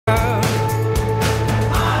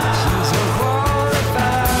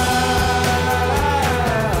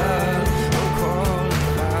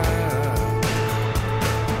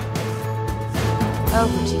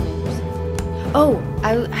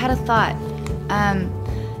thought.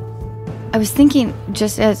 I was thinking,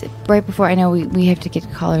 just as right before, I know we have to get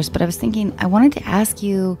callers, but I was thinking, I wanted to ask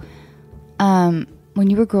you, when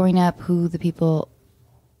you were growing up, who the people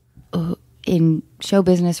in show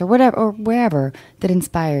business or whatever, or wherever, that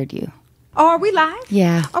inspired you. Oh, are we live?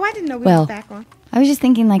 Yeah. Oh, I didn't know we were back on. I was just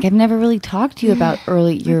thinking, like, I've never really talked to you about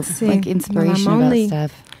your like inspiration about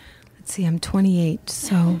stuff. Let's see, I'm 28,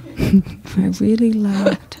 so I really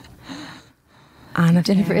loved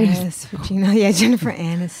Jennifer Faris, Regina. Yeah, Jennifer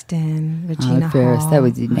Aniston, Regina Faris. Hall. That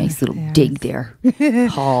was a nice little dig there.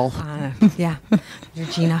 Hall. Yeah,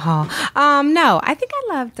 Regina Hall. No, I think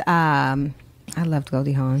I loved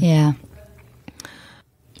Goldie Hawn. Yeah.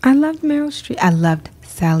 I loved Meryl Streep. I loved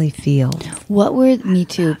Sally Field. Me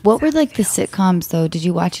too. What were like the sitcoms though? Did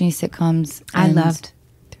you watch any sitcoms? I loved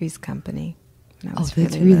Three's Company. That's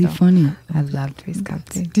really funny. I loved Three's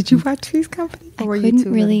Company. Did you watch Three's Company? I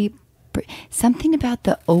couldn't really. Something about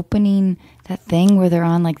the opening, that thing where they're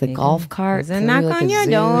on like the golf cart. There's a knock on your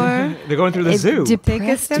door. They're going through the zoo.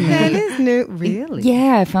 Depressed that is new. Really?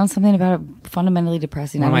 Yeah, I found something about it fundamentally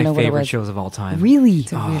depressing. One I don't of know my what it favorite was. shows of all time. Really?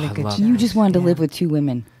 It's a really good show. You just wanted to live with two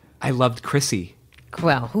women. I loved Chrissy.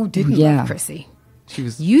 Well, who didn't love Chrissy? She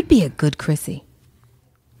was. You'd be a good Chrissy.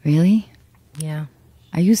 Really? Yeah.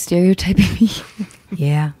 Are you stereotyping me?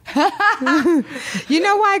 Yeah. You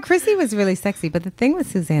know why? Chrissy was really sexy, but the thing with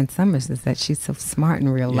Suzanne Summers is that she's so smart in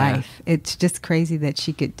real life. It's just crazy that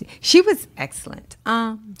she was excellent.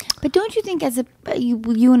 But don't you think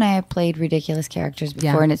you and I have played ridiculous characters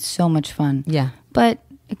before, and it's so much fun. Yeah. But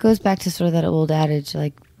it goes back to sort of that old adage,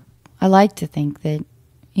 like, I like to think that,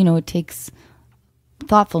 it takes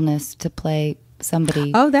thoughtfulness to play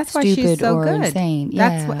somebody that's why stupid she's so or good. insane.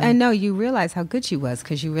 That's what I know. You realize how good she was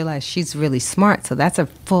because you realize she's really smart. So that's a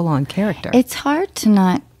full-on character. It's hard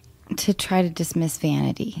to try to dismiss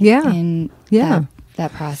vanity. Yeah. In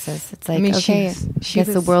that process. It's like, I guess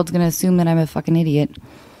the world's going to assume that I'm a fucking idiot.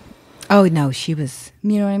 Oh, no, she was.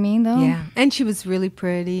 You know what I mean, though? Yeah. And she was really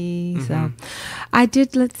pretty. Mm-hmm. So I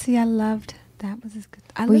did, I loved, that was as good.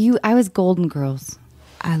 I was Golden Girls.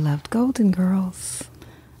 I loved Golden Girls.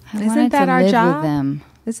 Isn't that our job? With them.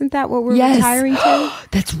 Isn't that what we're retiring to?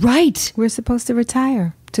 That's right. We're supposed to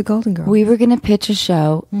retire to Golden Girls. We were going to pitch a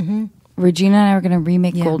show. Mm-hmm. Regina and I were going to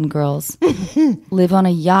remake Golden Girls. Live on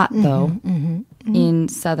a yacht, though, in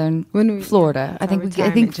southern Florida. I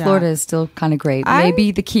think Florida is still kind of great.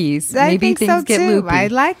 Maybe the Keys. Maybe things get loopy. I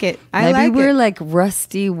like it. Maybe we're like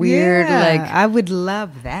rusty, weird. Yeah, I would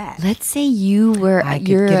love that. Let's say you were. I could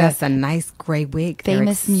get us a nice gray wig.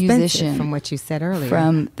 Famous musician from what you said earlier.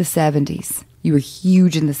 From the 70s. You were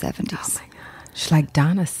huge in the 70s. Oh my gosh. Like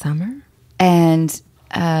Donna Summer? And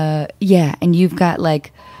and you've got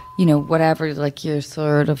like, whatever, like your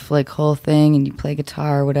sort of like whole thing, and you play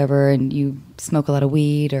guitar or whatever, and you smoke a lot of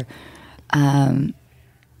weed and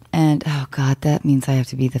oh God, that means I have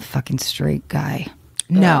to be the fucking straight guy.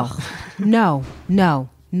 No,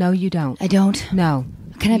 you don't. I don't? No.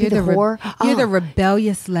 Can I be the whore? You're the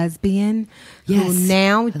rebellious lesbian who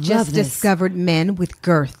now just discovered men with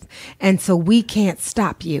girth. And so we can't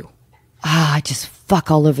stop you. I just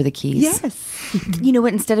fuck all over the keys. Yes. You know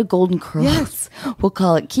what? Instead of golden curls, we'll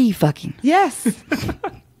call it key fucking. Yes.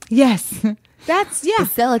 Yes. That's, We'll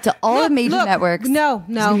sell it to all the major networks. No.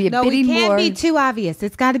 It can't be too obvious.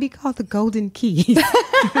 It's got to be called the Golden Keys.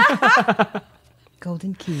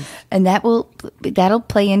 Golden Keys. And that'll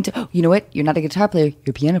play into, you know what? You're not a guitar player.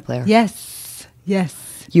 You're a piano player. Yes.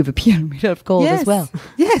 You have a piano made out of gold as well.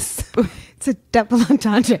 Yes. It's a double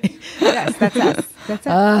entendre. Yes, that's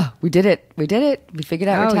us. We did it. We figured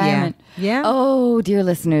out retirement. Yeah. Oh, dear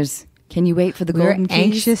listeners. Can you wait for the golden keys? We're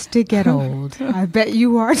anxious to get old. I bet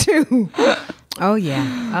you are too. Oh,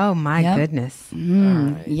 yeah. Oh, my goodness.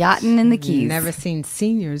 Right. Yachting in the keys. Never seen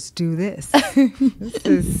seniors do this. This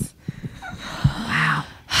is... Wow.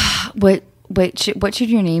 What should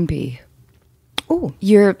your name be? Oh,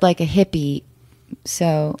 you're like a hippie,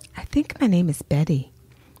 so I think my name is Betty.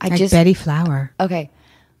 Betty Flower. Okay.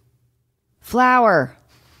 Flower.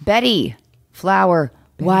 Betty Flower.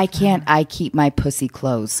 Why can't I keep my pussy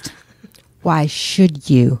closed? Why should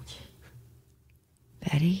you?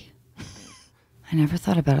 Betty? I never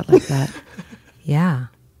thought about it like that. Yeah.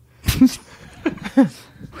 Will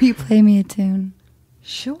you play me a tune?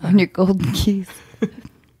 Sure. On your golden keys.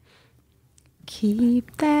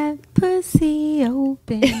 Keep that pussy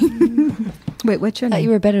open. Wait, what's your name? I thought you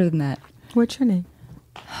were better than that. What's your name?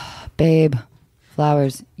 Babe.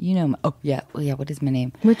 Flowers. You know. What is my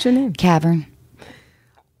name? What's your name? Cavern.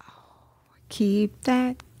 Keep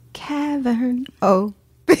that cavern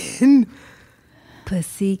open.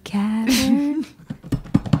 Pussy cavern.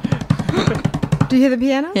 Do you hear the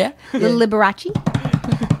piano? Yeah. The Liberace.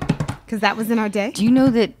 Because that was in our day. Do you know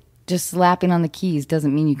that just slapping on the keys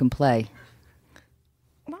doesn't mean you can play?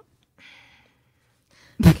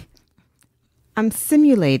 I'm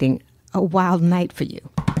simulating a wild night for you.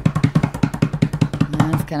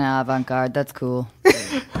 That's kind of avant-garde. That's cool.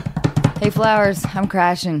 Hey, Flowers, I'm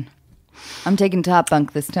crashing. I'm taking top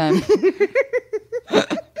bunk this time.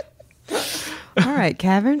 All right,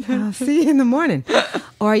 Cavern. I'll see you in the morning.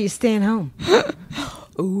 Or are you staying home?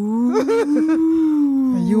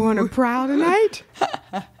 Ooh. Are you on a prowl tonight?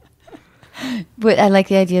 But I like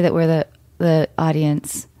the idea that we're the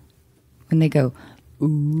audience when they go,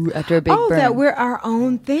 ooh, after a big burn. That we're our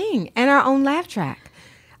own thing and our own laugh track.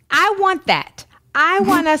 I want that. I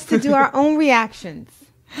want us to do our own reactions.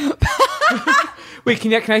 Wait,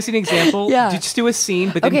 can I see an example? Yeah. Just do a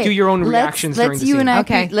scene, but then do your own reactions during the scene.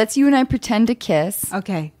 Let's you and I pretend to kiss.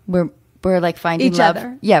 Okay. We're like finding each love.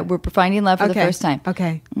 other? Yeah, we're finding love for the first time.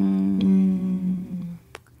 Okay.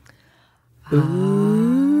 Ooh.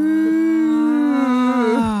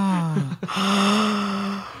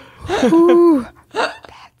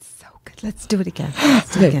 That's so good. Let's do it again.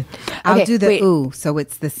 I'll do the ooh, so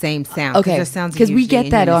it's the same sound. Okay. Because we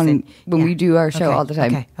get that on when we do our show all the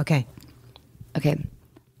time. Okay.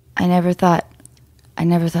 I never thought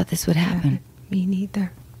this would happen. Me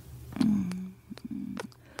neither.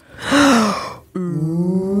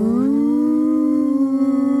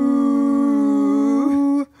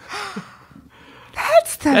 Ooh.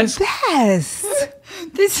 That's the best.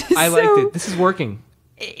 I liked it. This is working.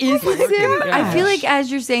 Is it? I feel like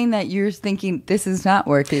as you're saying that, you're thinking this is not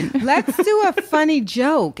working. Let's do a funny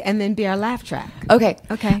joke and then be our laugh track. Okay.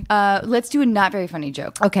 Okay. Let's do a not very funny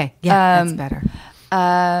joke. Okay. Yeah, that's better.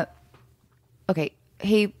 Okay.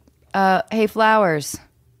 Hey, Flowers.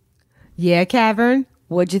 Yeah, Cavern.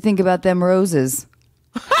 What'd you think about them roses?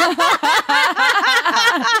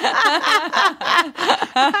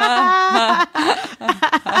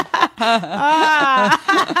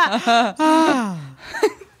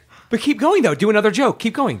 But keep going, though. Do another joke.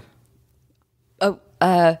 Keep going.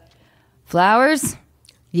 Flowers?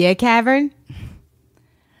 Yeah, Cavern.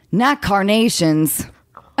 Not carnations.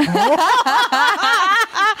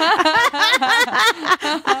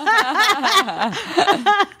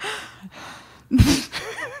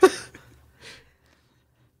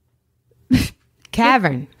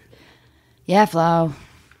 Cavern. Yeah, Flo.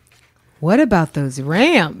 What about those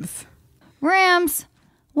Rams? Rams?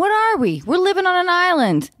 What are we? We're living on an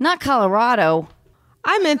island, not Colorado.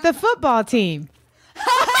 I meant the football team.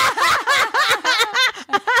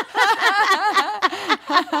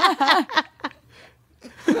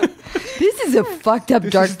 This is a fucked up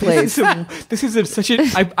dark place. This is such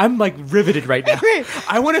a. I'm like riveted right now.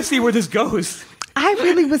 I want to see where this goes. I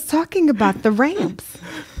really was talking about the Rams.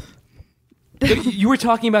 You were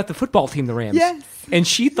talking about the football team, the Rams. Yes. And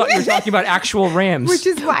she thought you were talking about actual Rams. Which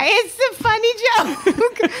is why it's a funny joke.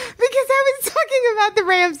 Because I was talking about the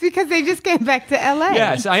Rams because they just came back to LA.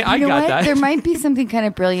 Yes, I you know got what? that. There might be something kind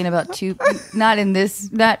of brilliant about two, not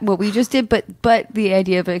what we just did, but the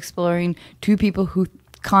idea of exploring two people who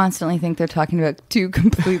constantly think they're talking about two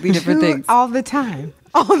completely different things. All the time.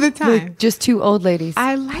 All the time. Like just two old ladies.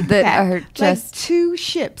 I like that. Are just like two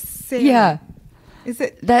ships sailing. Yeah. Is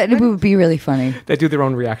it that would be really funny. They do their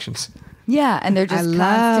own reactions. Yeah, and they're just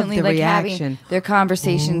constantly like having their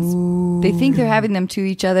conversations. Ooh. They think they're having them to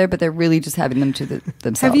each other, but they're really just having them to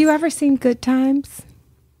themselves. Have you ever seen Good Times?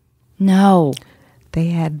 No. They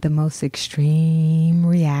had the most extreme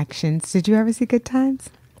reactions. Did you ever see Good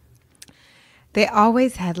Times? They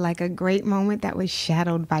always had like a great moment that was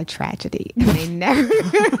shadowed by tragedy. And they never,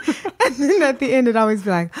 and then at the end it'd always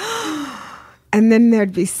be like, and then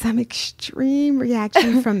there'd be some extreme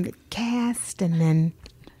reaction from the cast, and then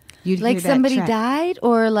you'd like hear that somebody died,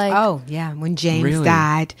 or like, oh yeah, when James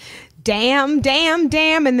died, damn,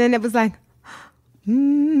 and then it was like,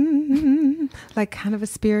 like kind of a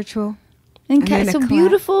spiritual, and so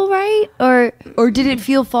beautiful, right? Or did it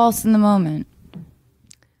feel false in the moment?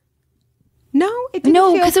 No, it didn't.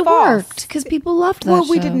 No, because it worked. Because people loved that. Well,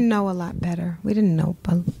 we show. didn't know a lot better. We didn't know,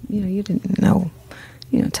 you didn't know.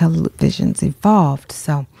 Television's evolved.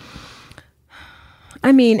 So,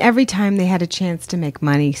 I mean, every time they had a chance to make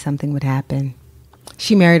money, something would happen.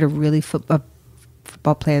 She married a really football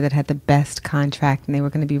player that had the best contract, and they were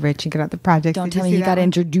going to be rich and get out the project. Don't tell me he got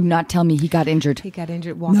injured. Do not tell me he got injured. He got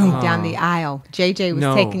injured walking down the aisle. JJ was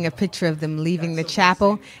taking a picture of them leaving the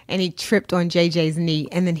chapel, and he tripped on JJ's knee,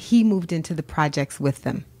 and then he moved into the projects with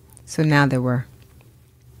them. So now there was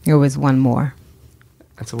one more.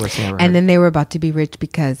 That's the worst thing I ever heard. And then they were about to be rich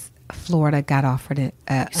because Florida got offered it.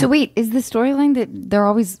 So wait, is the storyline that they're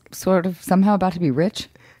always sort of somehow about to be rich,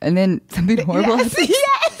 and then something horrible Yes, happens?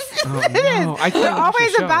 yes. Oh, It no. is. I can't They're watch the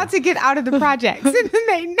always show. about to get out of the projects, and then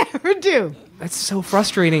they never do. That's so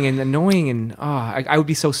frustrating and annoying, and I would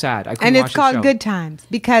be so sad. I couldn't And watch it's the show. called Good Times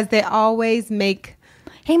because they always make.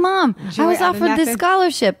 Hey, Mom, Joy I was out of offered this nothing.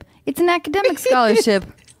 scholarship. It's an academic scholarship.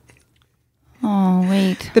 Oh,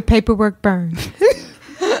 wait. The paperwork burned.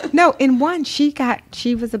 No, in one,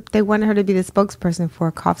 they wanted her to be the spokesperson for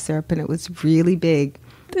a cough syrup, and it was really big.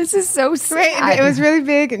 This is so sad. Right, it was really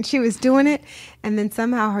big, and she was doing it. And then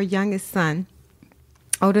somehow her youngest son,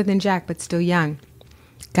 older than Jack, but still young,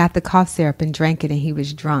 got the cough syrup and drank it, and he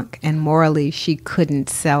was drunk. And morally, she couldn't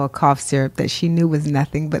sell a cough syrup that she knew was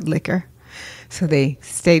nothing but liquor. So they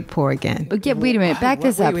stayed poor again. Yeah, wait a minute. Back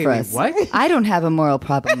this up for us. What? I don't have a moral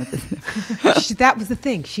problem with this. That was the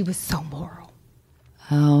thing. She was so moral.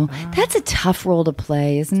 Oh, that's a tough role to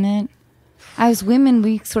play, isn't it? As women,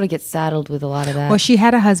 we sort of get saddled with a lot of that. Well, she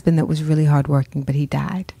had a husband that was really hardworking, but he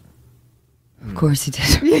died. Of course he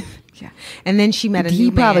did. Yeah. And then she met a new He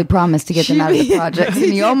man. probably promised to get them out of the project,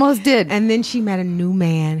 and he almost did. And then she met a new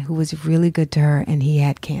man who was really good to her, and he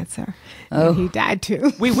had cancer. Oh. And he died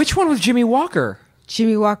too. Wait, which one was Jimmy Walker?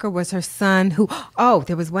 Jimmy Walker was her son who,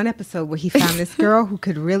 there was one episode where he found this girl who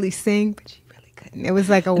could really sing, but she really couldn't. It was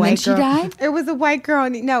like a white then girl. she died? It was a white girl.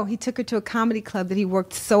 And he took her to a comedy club that he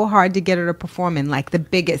worked so hard to get her to perform in, like the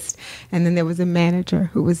biggest. And then there was a manager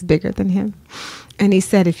who was bigger than him. And he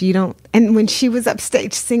said, if you don't, and when she was on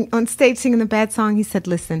stage singing the bad song, he said,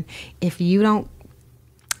 listen, if you don't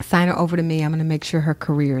sign her over to me, I'm going to make sure her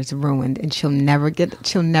career is ruined and she'll never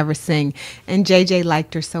sing. And JJ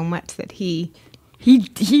liked her so much that he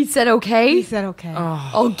said okay. said, okay.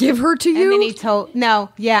 I'll give her to you. And then he told,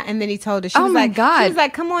 and then he told her, she Oh was my like, God. she was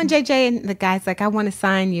like, come on, JJ. And the guy's like, I want to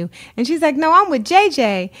sign you. And she's like, no, I'm with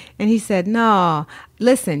JJ. And he said, no,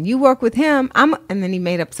 listen, you work with him. And then he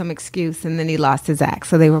made up some excuse and then he lost his act.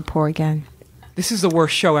 So they were poor again. This is the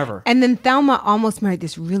worst show ever. And then Thelma almost married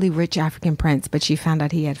this really rich African prince, but she found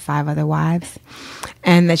out he had 5 other wives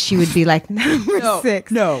and that she would be like number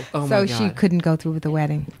 6. No. Oh So my she God. couldn't go through with the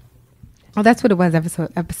wedding. Oh, that's what it was,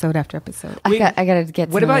 episode after episode. I got to get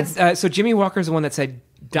What some of about this. so Jimmy Walker's the one that said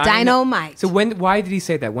Dynamite. So why did he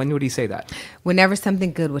say that? When would he say that? Whenever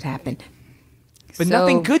something good would happen. But So-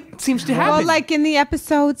 nothing good seems to happen. Well, like in the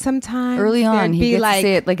episode, sometimes Early on, there'd he be gets like, to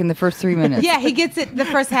say it like in the first 3 minutes. yeah, he gets it the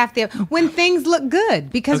first half there when things look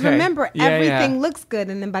good. Because Okay. remember, Yeah, everything yeah. looks good,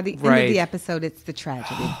 and then by the end Right. of the episode, it's the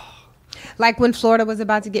tragedy. Like when Florida was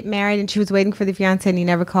about to get married, and she was waiting for the fiance, and he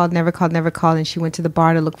never called, and she went to the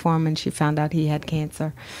bar to look for him, and she found out he had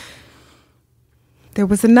cancer. There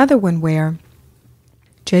was another one where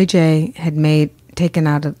JJ had taken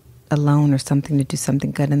out a loan or something to do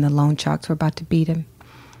something good, and the loan sharks were about to beat him.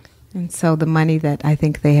 And so the money that I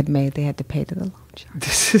think they had made, they had to pay to the loan sharks.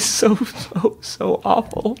 This is so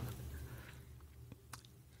awful.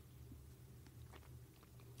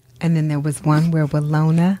 And then there was one where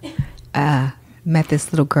Walona met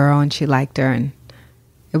this little girl and she liked her, and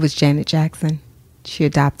it was Janet Jackson. She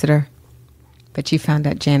adopted her, but she found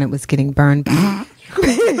out Janet was getting burned.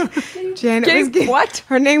 What?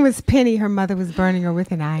 Her name was Penny. Her mother was burning her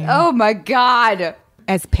with an iron. Oh my God.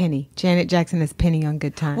 As Penny. Janet Jackson as Penny on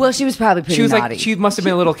Good Times. Well, she was probably pretty She was naughty. like she must have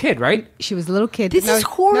been a little kid, right? She was a little kid. This is No,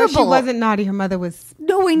 horrible. she wasn't naughty. Her mother was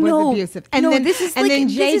No, I know. abusive. No, this is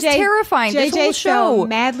terrifying. This whole show. fell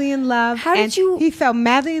madly in love. How did and you- He fell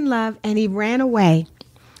madly in love and he ran away.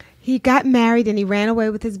 He got married and he ran away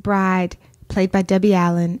with his bride, played by Debbie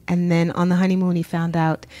Allen. And then on the honeymoon, he found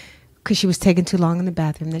out because she was taking too long in the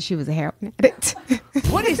bathroom that she was a heroin addict.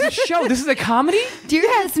 What is this show? This is a comedy? Dear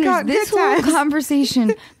listeners, God, this good whole times.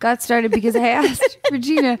 conversation got started because I asked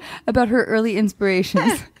Regina about her early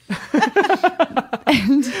inspirations.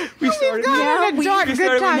 And We started. gone on a dark we Good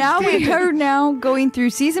started- Times now we tangent. are now going through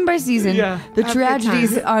season by season Yeah. the Of Good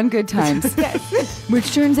tragedies Times. on Good Times,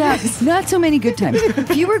 which turns out not so many good times,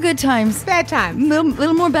 fewer good times, Bad times.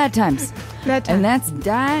 little more bad times, Bad times. and that's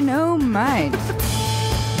dynamite.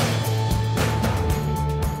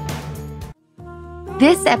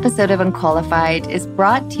 This episode of Unqualified is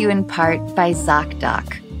brought to you in part by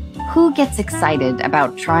ZocDoc. Who gets excited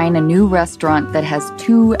about trying a new restaurant that has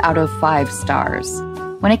 2 out of 5 stars?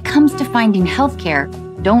 When it comes to finding healthcare,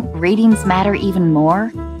 don't ratings matter even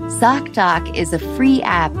more? ZocDoc is a free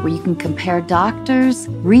app where you can compare doctors,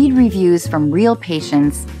 read reviews from real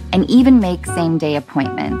patients, and even make same-day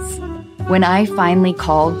appointments. When I finally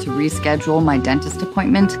called to reschedule my dentist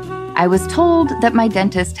appointment, I was told that my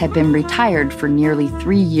dentist had been retired for nearly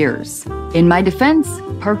 3 years. In my defense,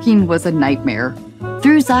 parking was a nightmare.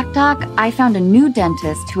 Through ZocDoc, I found a new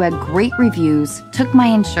dentist who had great reviews, took my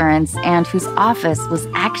insurance, and whose office was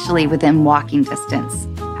actually within walking distance.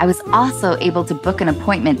 I was also able to book an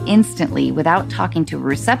appointment instantly without talking to a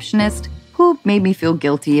receptionist who made me feel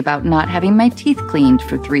guilty about not having my teeth cleaned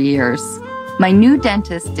for 3 years. My new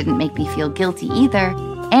dentist didn't make me feel guilty either,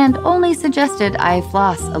 and only suggested I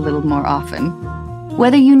floss a little more often.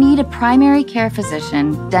 Whether you need a primary care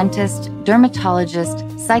physician, dentist, dermatologist,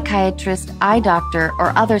 psychiatrist, eye doctor,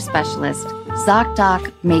 or other specialist, ZocDoc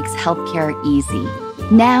makes healthcare easy.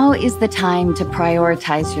 Now is the time to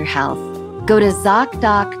prioritize your health. Go to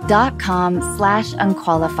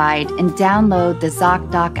ZocDoc.com/unqualified and download the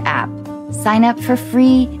ZocDoc app. Sign up for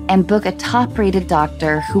free and book a top-rated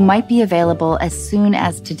doctor who might be available as soon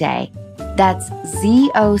as today. That's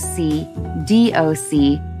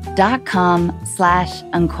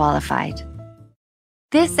ZocDoc.com/unqualified.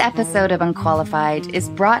 This episode of Unqualified is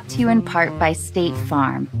brought to you in part by State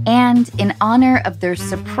Farm, and in honor of their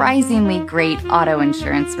surprisingly great auto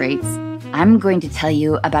insurance rates, I'm going to tell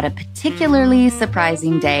you about a particularly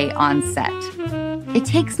surprising day on set. It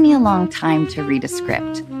takes me a long time to read a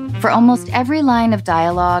script. For almost every line of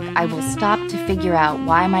dialogue, I will stop to figure out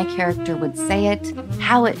why my character would say it,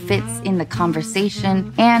 how it fits in the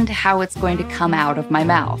conversation, and how it's going to come out of my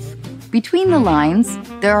mouth. Between the lines,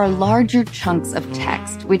 there are larger chunks of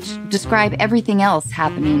text which describe everything else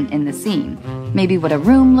happening in the scene. Maybe what a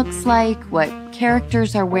room looks like, what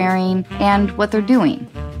characters are wearing, and what they're doing.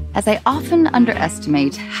 As I often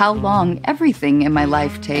underestimate how long everything in my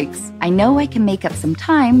life takes, I know I can make up some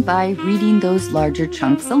time by reading those larger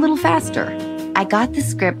chunks a little faster. I got the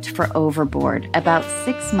script for Overboard about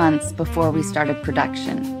 6 months before we started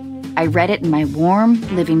production. I read it in my warm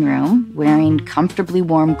living room, wearing comfortably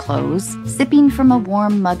warm clothes, sipping from a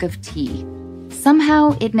warm mug of tea.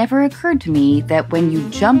 Somehow, it never occurred to me that when you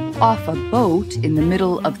jump off a boat in the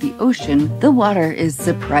middle of the ocean, the water is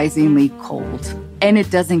surprisingly cold. And it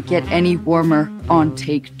doesn't get any warmer on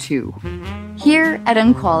take 2. Here at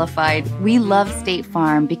Unqualified, we love State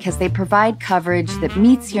Farm because they provide coverage that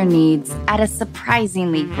meets your needs at a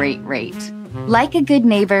surprisingly great rate. Like a good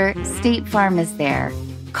neighbor, State Farm is there.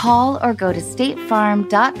 Call or go to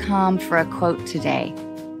statefarm.com for a quote today.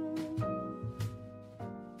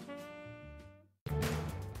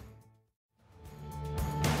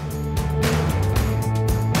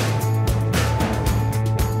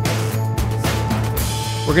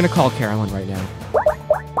 We're going to call Carolyn right now.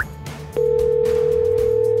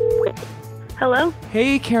 Hello?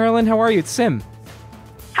 Hey, Carolyn, how are you? It's Sim.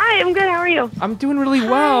 Hi, I'm good. How are you? I'm doing really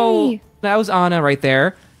well. That was Anna right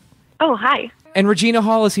there. Oh, hi. And Regina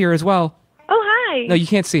Hall is here as well. Oh, hi. No, you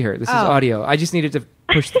can't see her. This is audio. I just needed to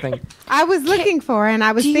push the thing. I was looking for her, and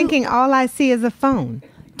I was thinking all I see is a phone.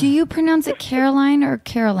 Do you pronounce it Caroline or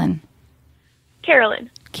Carolyn? Carolyn.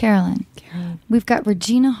 Carolyn. We've got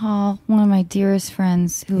Regina Hall, one of my dearest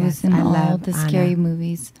friends, who is in all the scary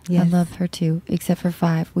movies. Yes. I love her too, except for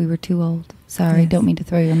 5. We were too old. Sorry, don't mean to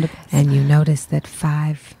throw you under the bus. And you notice that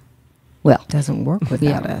 5 doesn't work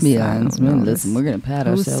without us. Listen, we're going to pat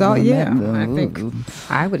ourselves on the back. I think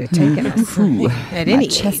I would have taken us at any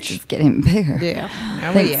chest age. is getting bigger. Yeah.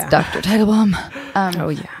 Thanks, Dr. Teitelbaum.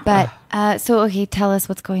 But okay, tell us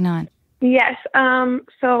what's going on. Yes.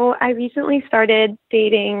 So I recently started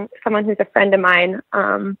dating someone who's a friend of mine.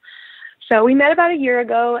 So we met about a year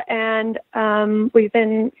ago, and we've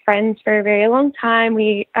been friends for a very long time.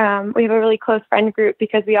 We have a really close friend group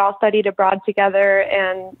because we all studied abroad together.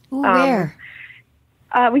 And Where?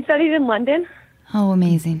 We studied in London. Oh,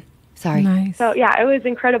 amazing. Sorry. nice. So yeah, it was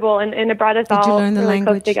incredible, and it brought us Did you all learn the really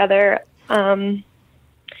language? close together.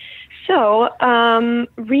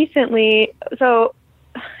 Recently,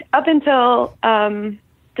 up until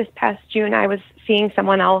this past June, I was seeing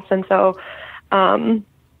someone else, and so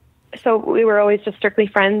we were always just strictly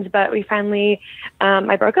friends. But we finally,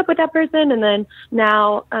 I broke up with that person, and then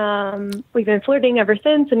now we've been flirting ever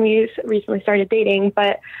since, and we recently started dating.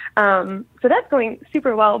 But so that's going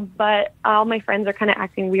super well. But all my friends are kind of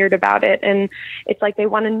acting weird about it, and it's like they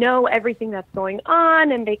want to know everything that's going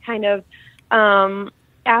on, and they kind of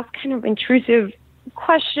ask kind of intrusive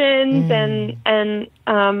questions and kind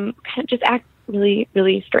of just act really,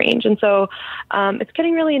 really strange. And so it's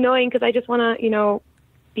getting really annoying because I just want to,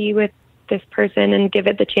 be with this person and give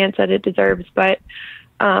it the chance that it deserves. But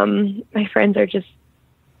my friends are just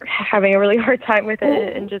having a really hard time with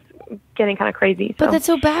it and just getting kind of crazy. But that's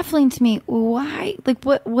so baffling to me. Why? Like,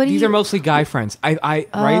 what do These you... are mostly guy friends. Right?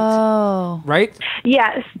 Oh. Right?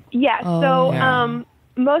 Yes. Oh, So yeah.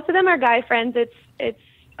 most of them are guy friends. It's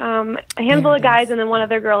a handful of guys and then one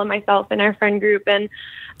other girl and myself in our friend group. And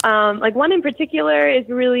like one in particular is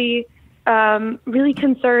really really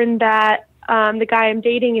concerned that the guy I'm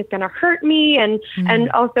dating is going to hurt me, and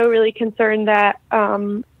also really concerned that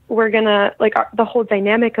we're going to, like, the whole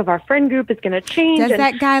dynamic of our friend group is going to change. Does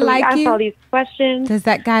that guy like you? All these questions. Does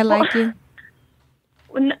that guy like you?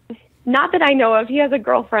 Not that I know of. He has a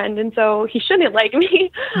girlfriend, and so he shouldn't like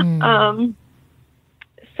me.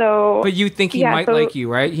 But you think he might like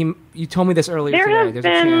you, right? You told me this earlier today. There's a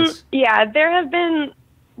chance. Yeah, there have been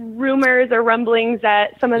rumors or rumblings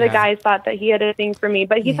that some of the guys thought that he had a thing for me,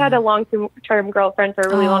 but he's had a long-term girlfriend for a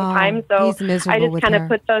really long time, so I just kind of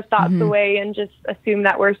put those thoughts away and just assume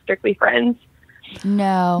that we're strictly friends.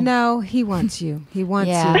 No, he wants you. He wants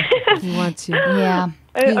you. He wants you. Yeah.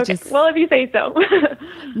 Okay. Well, if you say so.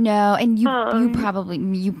 No, and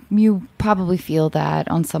you probably feel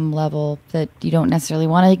that on some level that you don't necessarily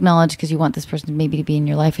want to acknowledge because you want this person maybe to be in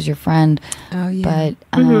your life as your friend. Oh yeah.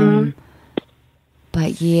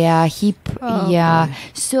 But yeah, boy.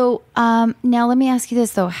 So now let me ask you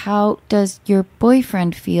this though: how does your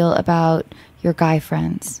boyfriend feel about your guy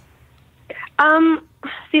friends?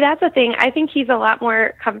 See, that's the thing. I think he's a lot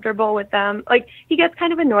more comfortable with them. Like, he gets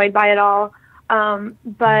kind of annoyed by it all.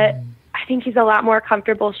 But I think he's a lot more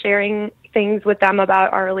comfortable sharing things with them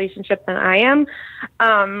about our relationship than I am.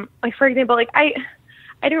 Like, for example, like I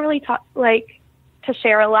don't really talk, like, to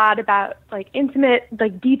share a lot about, like, intimate,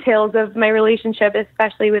 like, details of my relationship,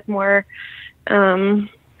 especially with more,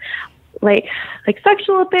 like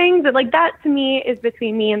sexual things. And, like, that to me is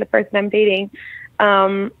between me and the person I'm dating.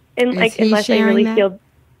 And, like, unless I really feel...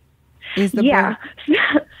 Is the yeah.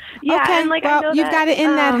 Yeah, okay, and, like, well, you've got to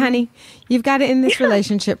end that, honey. You've got to end this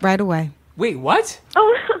relationship right away. Wait, what?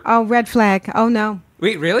 Oh, red flag. Oh, no.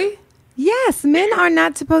 Wait, really? Yes, men are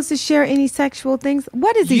not supposed to share any sexual things.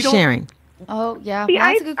 What is he sharing? Oh, yeah. See,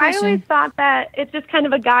 That's a good question. I always thought that it's just kind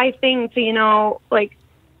of a guy thing to, you know, like,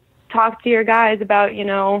 talk to your guys about, you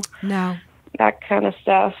know, that kind of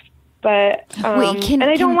stuff. But, and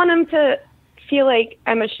I don't want him to feel like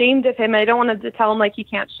I'm ashamed of him. I don't want him to tell him, like, he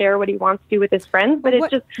can't share what he wants to do with his friends. But it's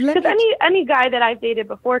just because any guy that I've dated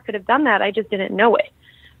before could have done that. I just didn't know it.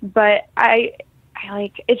 But I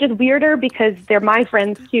like, it's just weirder because they're my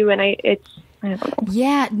friends too, and I don't know.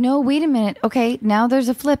 Yeah, no, wait a minute. Okay, now there's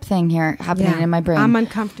a flip thing here happening in my brain. I'm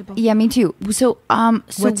uncomfortable. Yeah, me too. So,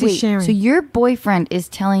 what's he sharing? So your boyfriend is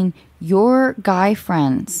telling your guy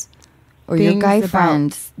friends or your guy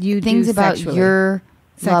friends things about your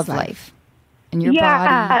love life. And your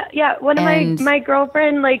body. Yeah. One of my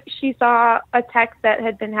girlfriend, like, she saw a text that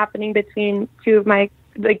had been happening between two of my,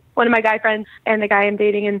 like, one of my guy friends and the guy I'm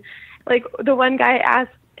dating, and, like, the one guy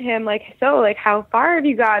asked him, like, so, like, how far have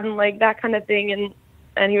you gotten, like, that kind of thing,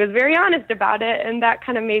 and he was very honest about it, and that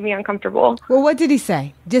kind of made me uncomfortable. Well, what did he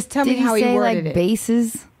say? Just tell me how he worded it.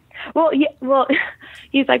 Bases? Well,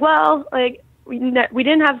 he's like, well, like, we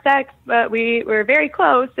didn't have sex, but we were very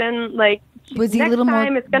close, and, like, was he next a little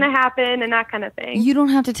time more, it's going to happen, and that kind of thing. You don't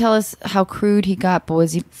have to tell us how crude he got, but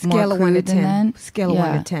was he more crude than that? Scale of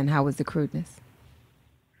 1 to 10, how was the crudeness?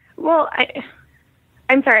 Well,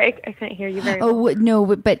 I'm sorry, I couldn't hear you very well. Oh, no,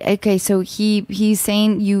 but okay, so he's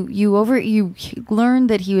saying you learned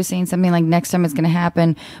that he was saying something like next time it's going to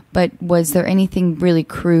happen, but was there anything really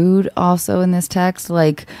crude also in this text?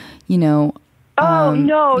 Like, you know... Oh,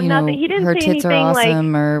 no, nothing. He didn't her say tits anything are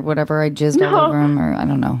awesome like... or whatever, I jizzed all over him, or I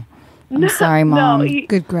don't know. I'm sorry, Mom.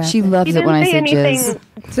 Good graphic. She loves it when I say jizz.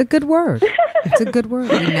 It's a good word. It's a good word.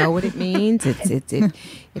 We know what it means. It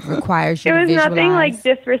requires you to visualize. It was nothing, like,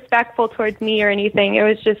 disrespectful towards me or anything. It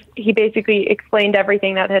was just, he basically explained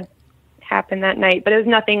everything that had happened that night. But it was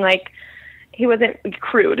nothing, like, he wasn't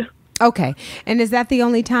crude. Okay. And is that the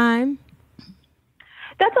only time?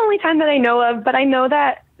 That's the only time that I know of. But I know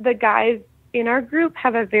that the guys in our group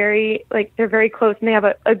have a very, like, they're very close, and they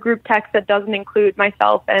have a group text that doesn't include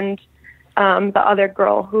myself and the other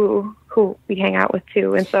girl who we hang out with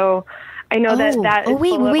too. And so I know that is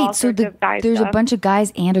wait. So there's a bunch of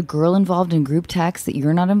guys and a girl involved in group text that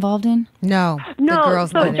you're not involved in? No, the girl's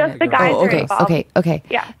so not just in the guys are involved. Okay.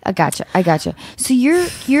 Yeah. I gotcha. So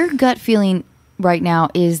your gut feeling right now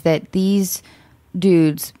is that these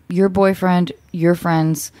dudes, your boyfriend, your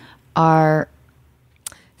friends, are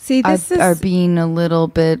being a little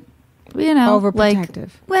bit, you know, overprotective.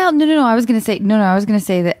 Like, well, no. I was gonna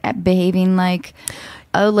say that behaving like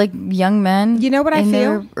young men. You know what I feel?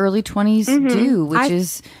 Their early 20s do, which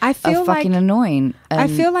is fucking annoying. I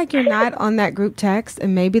feel like you're not on that group text,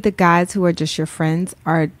 and maybe the guys who are just your friends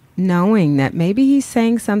are knowing that maybe he's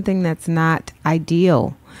saying something that's not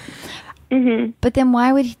ideal. Mm-hmm. But then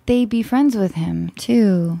why would they be friends with him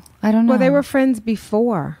too? I don't know. Well, they were friends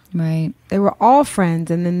before. Right. They were all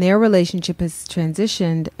friends, and then their relationship has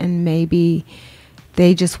transitioned, and maybe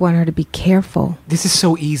they just want her to be careful. This is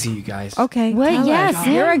so easy, you guys. Okay. What? tell Yes, us.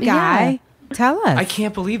 yeah, You're a guy. yeah. Tell us. I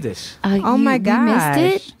can't believe this. Oh my We gosh.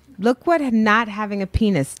 missed it. Look what not having a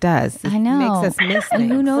penis does. It I know. makes us miss And who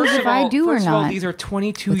things. knows if I do or First of all, not? these are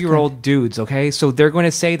 22-year-old dudes, okay? So they're going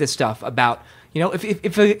to say this stuff about,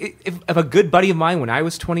 if a good buddy of mine when I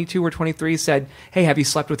was 22 or 23 said, "Hey, have you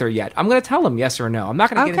slept with her yet?" I'm going to tell him yes or no. I'm not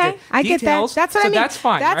going to get Okay, into I get that. details. That's what so I mean. That's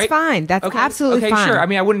fine. That's right? fine. That's okay. absolutely okay, fine. Sure. I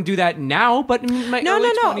mean, I wouldn't do that now, but in my No, early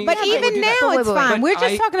no, 20s, But I would even do now, that. it's fine. But We're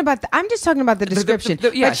just talking about. I'm just talking about the description.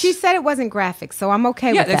 But yes. she said it wasn't graphic, so I'm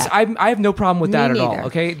okay Yeah, with that. I have no problem with Me that at all. neither.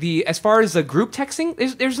 Okay, as far as the group texting,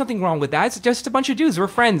 there's nothing wrong with that. It's just a bunch of dudes. We're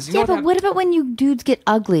friends. You Yeah, know but what about when you dudes get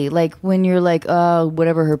ugly? Like when you're like, oh,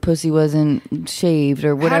 whatever, her pussy wasn't shaved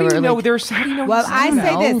or whatever. How do you know like, there's? How do you know? Well, he's I saying say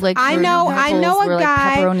that? this. Like I her know nipples a were guy.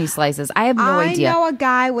 like pepperoni slices. I have no idea. I know a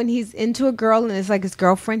guy when he's into a girl and it's like his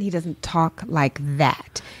girlfriend. He doesn't talk like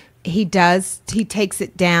that. He does. He takes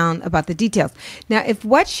it down about the details. Now, if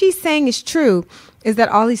what she's saying is true, is that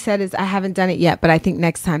all he said is, "I haven't done it yet, but I think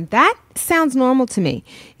next time." That sounds normal to me.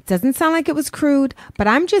 It doesn't sound like it was crude, but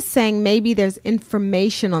I'm just saying maybe there's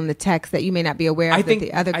information on the text that you may not be aware of. I think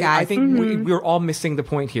that the other guy. I think we're all missing the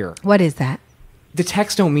point here. What is that? The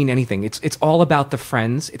texts don't mean anything. It's all about the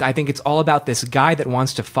friends. I think it's all about this guy that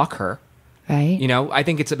wants to fuck her. Right? I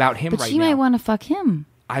think it's about him but right she now. might want to fuck him.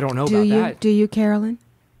 I don't know Do about you? that. Do you, Carolyn?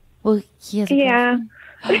 Well, he has a Yeah.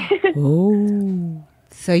 Oh.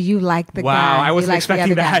 So you like the guy? Wow, I you wasn't like the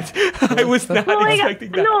expecting other guy. that. I was not Well,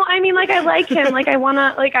 expecting that. no, I mean, like, I like him. Like, I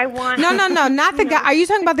want. No, not the guy. Are you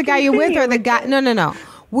talking about the guy you're with or the guy? No.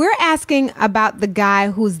 We're asking about the guy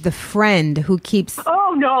who's the friend who keeps.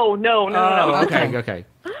 Oh no. Oh, okay.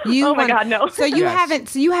 You Oh my God, no. So you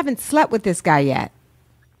Yes. haven't slept with this guy yet.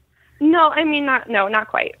 No, I mean, not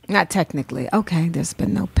quite. Not technically. Okay, there's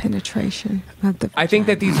been no penetration of the. I think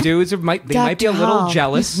that these dudes might be a Dr. little Hall.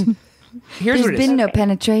 jealous. Here's There's what it is. been no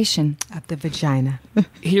penetration. of the vagina.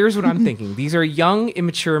 Here's what I'm thinking. These are young,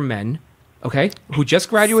 immature men, okay, who just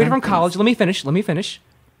graduated from college. Let me finish.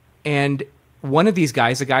 And one of these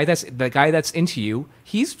guys, the guy that's into you,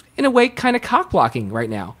 he's in a way kind of cock blocking right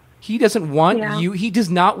now. He doesn't want you. He does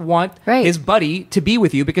not want Right. his buddy to be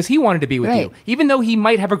with you because he wanted to be with Right. you. Even though he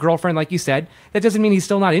might have a girlfriend, like you said, that doesn't mean he's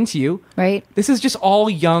still not into you. Right. This is just all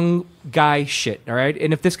young guy shit. All right.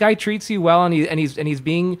 And if this guy treats you well and he's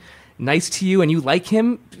being nice to you and you like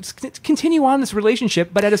him, just continue on this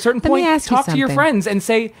relationship. But at a certain Let me point, ask you talk to your something. friends and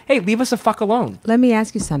say, "Hey, leave us the fuck alone." Let me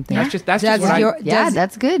ask you something. That's just Does what I.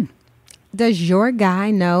 That's good. Does your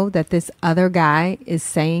guy know that this other guy is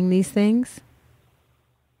saying these things?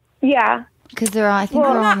 Yeah. Because they're all, I think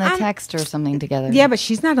Well, they're all on the I'm- text or something together. Yeah, but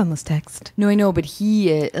she's not on this text. No, I know, but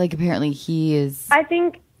apparently he is. I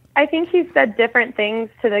think he's said different things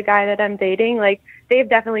to the guy that I'm dating. Like, they've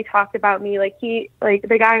definitely talked about me. Like, the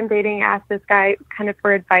guy I'm dating asked this guy kind of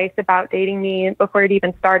for advice about dating me before it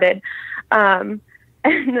even started.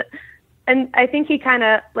 And I think he kind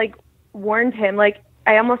of like warned him. Like,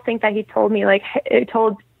 I almost think that he told me, like, he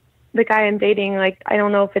told the guy I'm dating, like, I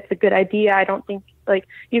don't know if it's a good idea. I don't think, like,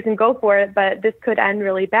 you can go for it, but this could end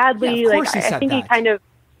really badly. Yeah, of like, course he I said think he that. kind of,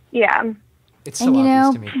 yeah. It's so And,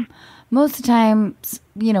 obvious to me. most of the time,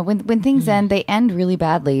 when things end, they end really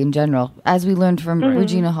badly in general. As we learned from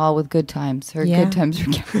Regina Hall with Good Times. Her Yeah. good times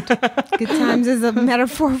were kept. Good times is a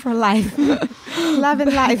metaphor for life. Love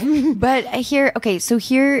and life. But here, I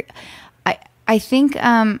think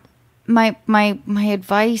my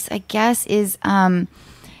advice, I guess, is as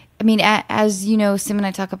you know, Sim and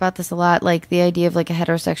I talk about this a lot. Like the idea of like a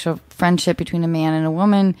heterosexual friendship between a man and a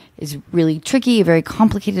woman is really tricky, very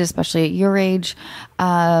complicated, especially at your age,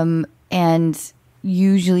 and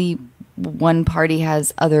usually one party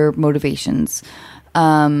has other motivations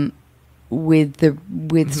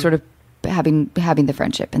with sort of having the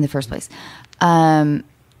friendship in the first place, and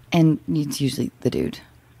it's usually the dude,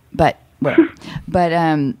 but whatever.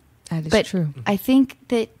 That is true. I think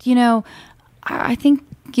that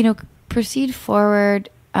proceed forward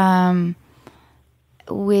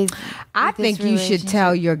with. I think you should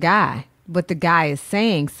tell your guy what the guy is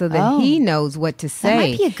saying so that he knows what to say.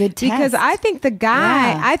 might be a good because test. I think the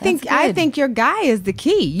guy. Yeah, I that's good. think your guy is the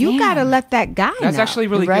key. You Damn. got to let that guy. That's know. actually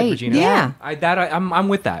really Right. good, Regina. Yeah. I'm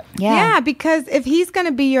with that. Yeah, because if he's going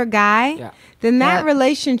to be your guy, Yeah. then that Yep.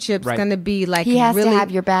 relationship's Right. going to be like He has to really, have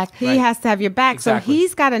your back. He Right. has to have your back. Exactly. So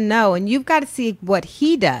he's got to know, and you've got to see what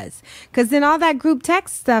he does, because then all that group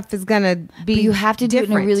text stuff is going to be. But you have to do it in a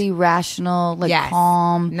different. really rational, like Yes.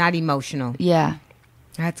 calm. not emotional. Yeah.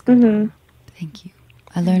 That's good. Thank you.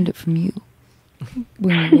 I learned it from you.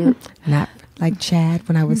 When you were, Not like Chad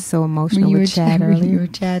when I was so emotional you were with Chad when you earlier. were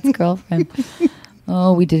Chad's girlfriend.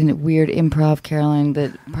 Oh, we did a weird improv, Carolyn,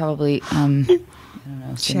 that probably I don't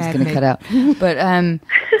know, things going to cut out. But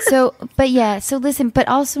so listen, but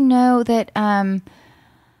also know that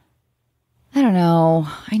I don't know.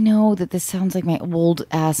 I know that this sounds like my old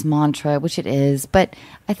ass mantra, which it is, but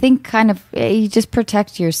I think kind of you just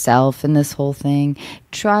protect yourself in this whole thing.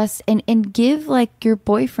 Trust and give like your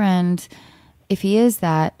boyfriend, if he is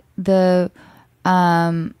that, the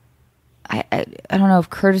I don't know if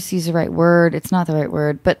courtesy is the right word. It's not the right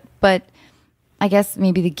word, but I guess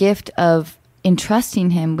maybe the gift of entrusting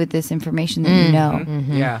him with this information that you know.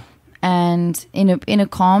 Mm-hmm. Yeah. And in a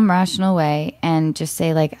calm, rational way, and just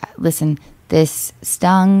say like, listen, this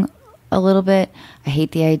stung a little bit. I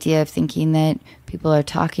hate the idea of thinking that people are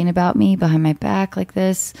talking about me behind my back like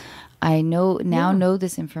this. I know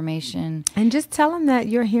this information. And just tell him that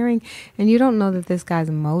you're hearing, and you don't know that this guy's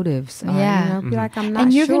motives are. Yeah. You know, be like, I'm not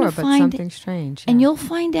And you're sure, gonna but find- something strange. And yeah. you'll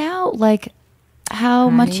find out like how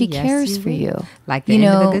much he Honey, yes, cares you for will. you. Like the end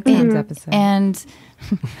of the Good Times episode.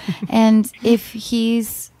 And if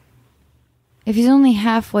he's only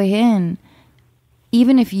halfway in,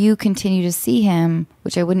 even if you continue to see him,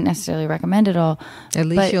 which I wouldn't necessarily recommend at all, At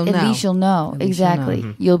least but you'll at know. least you'll know. At least Exactly. you'll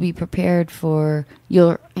know. You'll be prepared for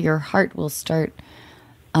your heart will start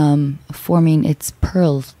forming its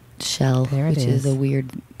pearl shell, There it which is is. a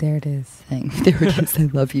weird There it is. thing. There it is. I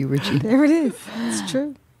love you, Regina. There it is. It's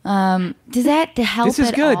true. Does that help? This is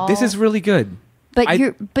at good. all? This is really good. But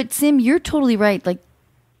but Sim, you're totally right. Like,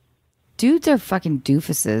 dudes are fucking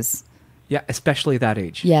doofuses. Yeah, especially at that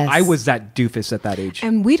age. Yes. I was that doofus at that age.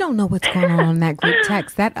 And we don't know what's going on in that group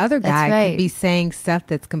text. That other That's guy right. could be saying stuff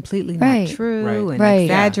that's completely Right. not true Right. and Right.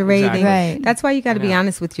 exaggerating. Yeah, exactly. Right. That's why you got to I be know.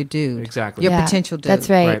 honest with your dude. Exactly. Your Yeah, potential dude. That's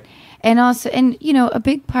right. Right. And also, and you know, a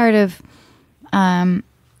big part of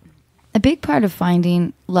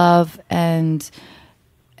finding love and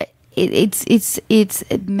it's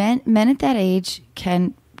men at that age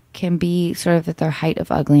can be sort of at their height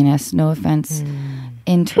of ugliness. No offense,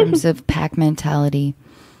 in terms of pack mentality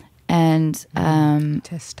and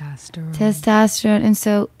testosterone. And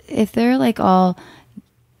so if they're like all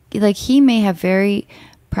like, he may have very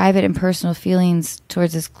private and personal feelings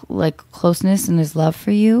towards his like closeness and his love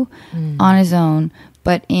for you on his own,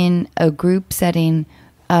 but in a group setting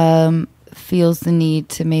feels the need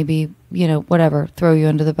to maybe, you know, whatever, throw you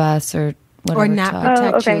under the bus or whatever. Or not talk.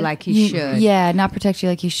 protect okay. you like he should. Yeah, not protect you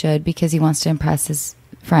like he should because he wants to impress his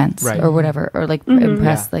friends Right. or whatever, or like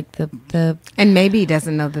impress Yeah. like the And maybe he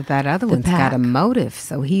doesn't know that other one's got pack. a motive.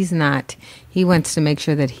 So he wants to make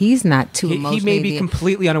sure that he's not too He emotionally. may be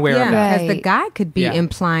completely unaware Yeah, of that. because the Right. guy could be Yeah.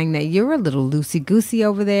 implying that you're a little loosey-goosey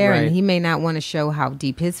over there, Right. and he may not want to show how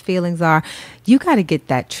deep his feelings are. You got to get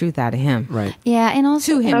that truth out of him. Right. yeah, and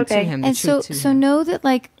also To him, Okay. to him, the and so truth to so him. know that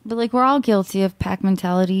like, but like we're all guilty of pack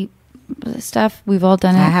mentality stuff. We've all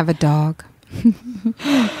done it. I have a dog.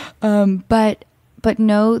 But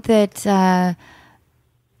know that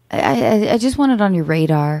I just want it on your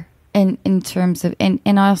radar, and in terms of and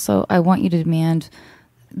also I want you to demand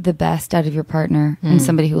the best out of your partner and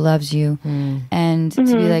somebody who loves you, and to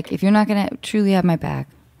be like, if you're not gonna truly have my back,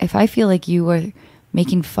 if I feel like you are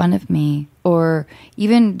making fun of me or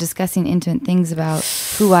even discussing intimate things about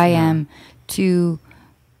who I am to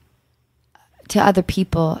other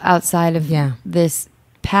people outside of Yeah. this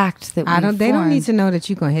pact that They don't formed. need to know that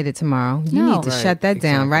you're gonna hit it tomorrow. You No. need to Right, shut that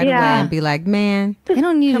down right exactly. away Yeah. and be like, man, They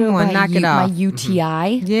don't need Come to know on, about knock it my off.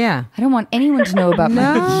 UTI. yeah. I don't want anyone to know about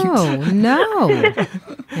my UTI. No.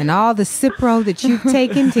 And all the Cipro that you've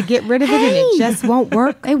taken to get rid of it, and it Hey! just won't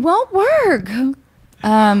work. It won't work.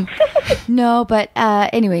 No, but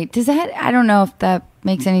anyway, does that? I don't know if that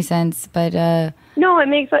makes any sense, but No, it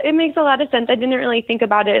makes a lot of sense. I didn't really think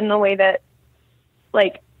about it in the way that,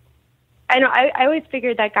 like, I know I always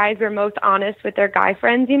figured that guys were most honest with their guy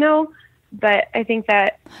friends, you know, but I think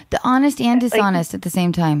that the honest and dishonest at the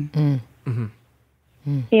same time.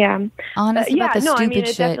 yeah, Honest yeah, about the no, I stupid mean, it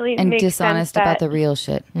shit definitely and makes dishonest sense about that- the real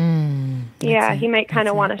shit. yeah, he might kind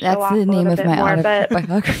of want to show That's off the a name little of bit my more, but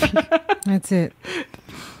autobiography. That's it.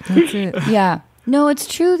 That's it. Yeah. No,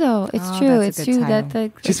 it's true though. It's Oh, true. that's a It's good true that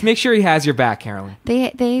title. the Make sure he has your back, Carolyn.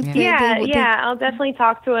 yeah, I'll definitely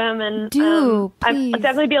talk to him and Do, I'll please.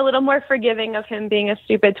 definitely be a little more forgiving of him being a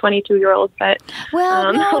stupid 22-year-old. But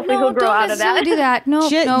Well, no, hopefully no, he'll grow don't out of necessarily that. do that. No,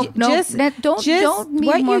 Ju- no, no. just- Don't be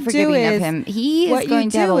what more you do forgiving is- of him. He is what going you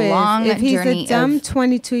to have a do is, long if he's journey a dumb of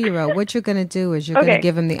 22-year-old, what you're going to do is you're going Okay. to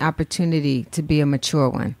give him the opportunity to be a mature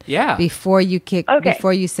one. Yeah. Before you Okay.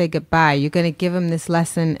 before you say goodbye, you're going to give him this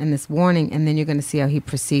lesson and this warning, and then you're going to see how he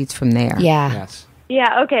proceeds from there. yeah. Yes.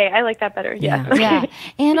 Yeah, okay. I like that better. Yeah. Yeah.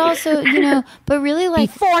 And also, but really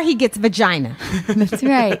like Before he gets vagina. That's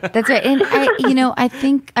right. That's right. And I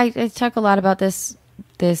think I talk a lot about this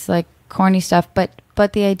like corny stuff, but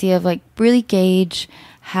the idea of like really gauge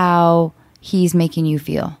how he's making you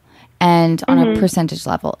feel, and on a percentage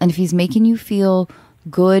level. And if he's making you feel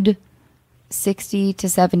good 60 to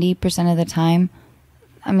 70% of the time,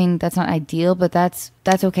 I mean, that's not ideal, but that's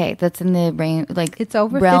okay. That's in the range, like It's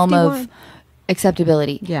over realm 51. of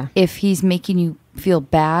acceptability. Yeah. If he's making you feel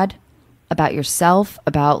bad about yourself,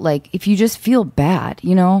 about like if you just feel bad,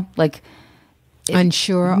 like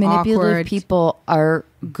Unsure, manipulative awkward. people are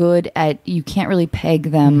good at, you can't really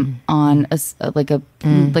peg them on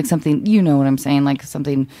like something, you know what I'm saying, like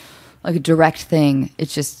something like a direct thing.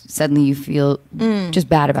 It's just suddenly you feel just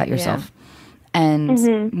bad about yourself.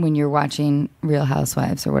 And when you're watching Real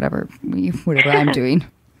Housewives or whatever I'm doing.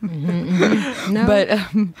 No.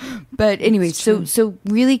 But anyway, so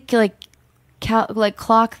really like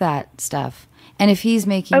clock that stuff. And if he's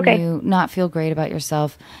making you not feel great about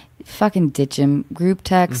yourself, fucking ditch him. Group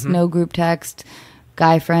text, no group text,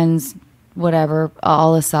 guy friends, whatever,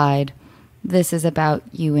 all aside. This is about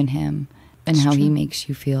you and him and how he makes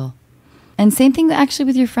you feel. And same thing actually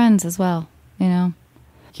with your friends as well,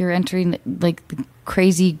 You're entering like the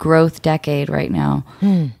crazy growth decade right now.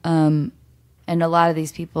 And a lot of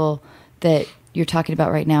these people that you're talking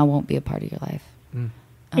about right now won't be a part of your life.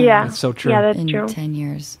 Yeah. That's so true. Yeah, that's in true. 10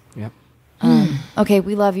 years. Yep. Okay,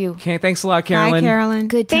 we love you. Okay, thanks a lot, Carolyn. Hi, Carolyn.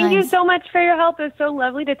 Good times. Thank you so much for your help. It was so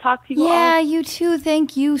lovely to talk to you all. Yeah, you too.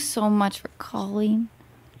 Thank you so much for calling.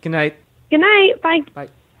 Good night. Good night. Bye. Bye.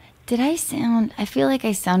 Did I feel like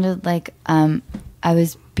I sounded like I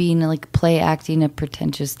was being like play acting a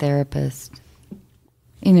pretentious therapist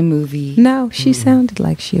in a movie. No, she sounded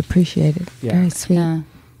like she appreciated. Yeah. Very sweet. Yeah.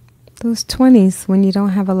 Those 20s, when you don't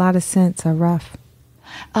have a lot of sense, are rough.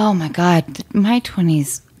 Oh my God, my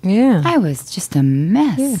 20s. Yeah. I was just a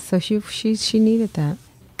mess. Yeah, so she needed that.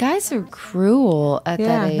 Guys are cruel at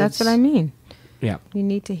that age. Yeah, that's what I mean. Yeah. You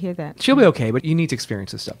need to hear that. She'll be okay, but you need to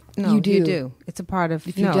experience this stuff. No, You do. It's a part of,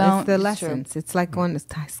 If you don't, it's the it's lessons. It's like going to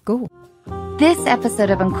high school. This episode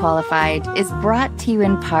of Unqualified is brought to you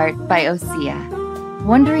in part by Osea.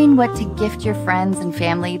 Wondering what to gift your friends and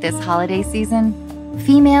family this holiday season?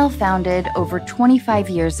 Female founded over 25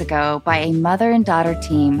 years ago by a mother and daughter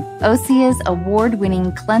team, Osea's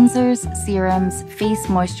award-winning cleansers, serums, face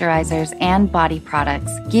moisturizers, and body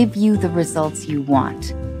products give you the results you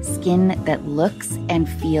want. Skin that looks and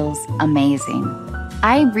feels amazing.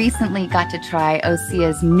 I recently got to try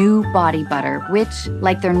Osea's new body butter, which,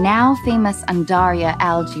 like their now famous Undaria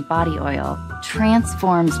algae body oil,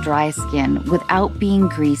 transforms dry skin without being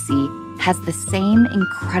greasy, has the same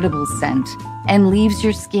incredible scent, and leaves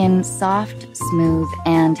your skin soft, smooth,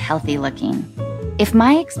 and healthy looking. If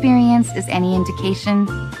my experience is any indication,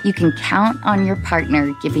 you can count on your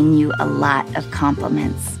partner giving you a lot of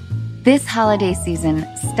compliments. This holiday season,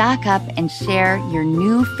 stock up and share your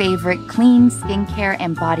new favorite clean skincare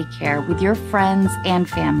and body care with your friends and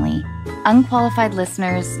family. Unqualified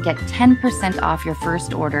listeners get 10% off your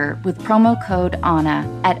first order with promo code ANNA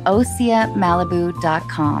at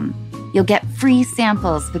OseaMalibu.com. You'll get free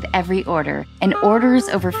samples with every order, and orders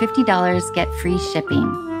over $50 get free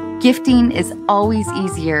shipping. Gifting is always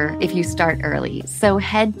easier if you start early, so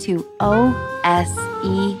head to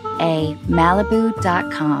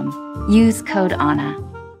OSEAMalibu.com. Use code ANNA.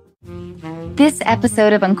 This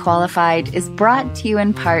episode of Unqualified is brought to you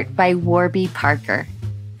in part by Warby Parker.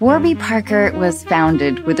 Warby Parker was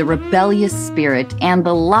founded with a rebellious spirit and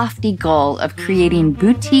the lofty goal of creating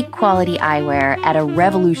boutique quality eyewear at a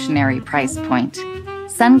revolutionary price point.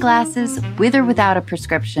 Sunglasses, with or without a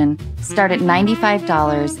prescription, start at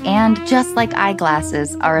 $95 and, just like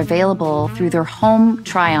eyeglasses, are available through their home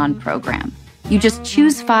try-on program. You just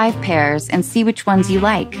choose 5 pairs and see which ones you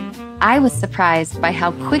like. I was surprised by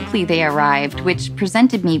how quickly they arrived, which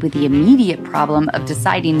presented me with the immediate problem of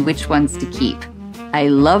deciding which ones to keep. I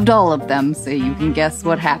loved all of them, so you can guess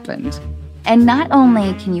what happened. And not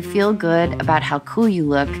only can you feel good about how cool you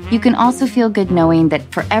look, you can also feel good knowing that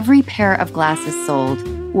for every pair of glasses sold,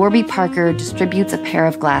 Warby Parker distributes a pair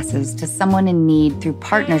of glasses to someone in need through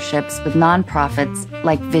partnerships with nonprofits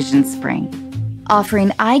like Vision Spring.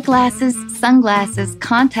 Offering eyeglasses, sunglasses,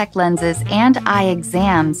 contact lenses, and eye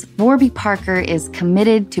exams, Warby Parker is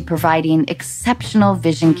committed to providing exceptional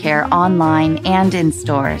vision care online and in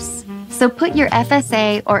stores. So put your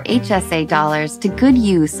FSA or HSA dollars to good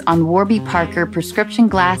use on Warby Parker prescription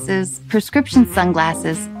glasses, prescription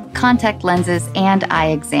sunglasses, contact lenses, and eye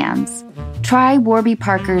exams. Try Warby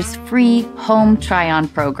Parker's free home try-on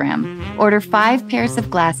program. Order 5 pairs of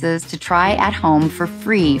glasses to try at home for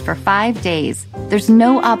free for 5 days. There's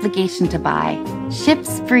no obligation to buy.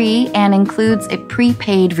 Ships free and includes a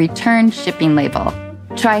prepaid return shipping label.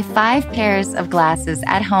 Try 5 pairs of glasses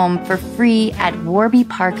at home for free at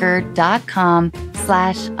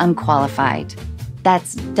warbyparker.com/unqualified.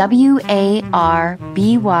 That's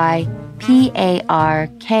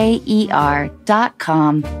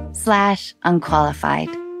warbyparker.com/unqualified.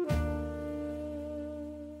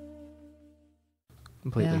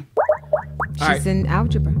 Completely. Yeah. All right. She's in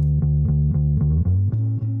algebra.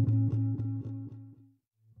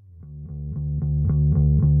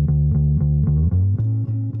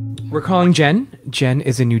 We're calling Jen. Jen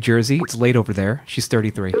is in New Jersey. It's late over there. She's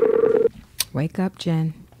 33. Wake up,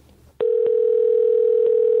 Jen.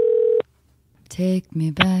 Take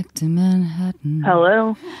me back to Manhattan.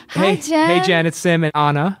 Hello. Hi, Hey, Jen. Hey, Jen. It's Sim, and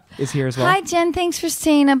Anna is here as well. Hi, Jen. Thanks for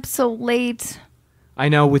staying up so late. I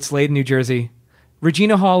know it's late in New Jersey.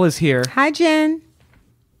 Regina Hall is here. Hi, Jen.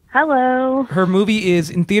 Hello. Her movie is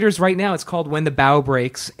in theaters right now. It's called When the Bow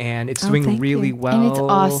Breaks, and it's doing thank really you. well. And it's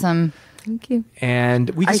awesome. Thank you. And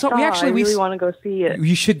we I just saw. we actually I really want to go see it.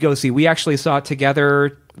 you should go see. We actually saw it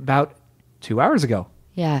together about 2 hours ago.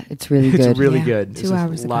 Yeah, it's really It's good. really Yeah, good. 2 It's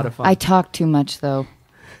hours a lot ago. of fun. I talked too much, though.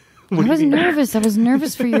 I was nervous. I was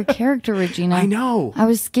nervous for your character, Regina. I know. I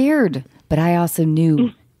was scared, but I also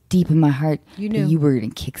knew deep in my heart You that knew. you were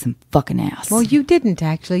going to kick some fucking ass. Well, you didn't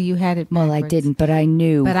actually. You had it. Well, I backwards. didn't, but I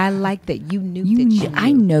knew. But I like that you knew you that knew, you knew.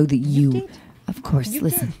 I know that you. did. Of course, You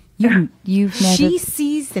listen. You've never. She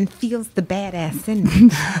sees and feels the badass in me.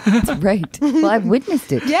 That's right. Well, I've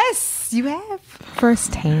witnessed it. Yes, you have.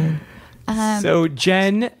 Firsthand. So,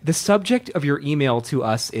 Jen, the subject of your email to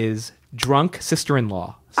us is drunk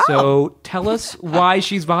sister-in-law. So tell us why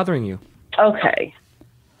she's bothering you. Okay.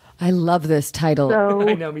 I love this title. I So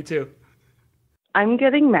know, me too. I'm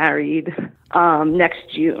getting married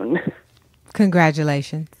next June.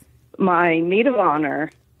 Congratulations. My maid of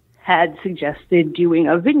honor had suggested doing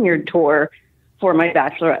a vineyard tour for my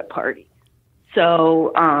bachelorette party.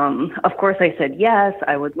 So, of course, I said yes.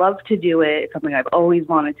 I would love to do it. It's something I've always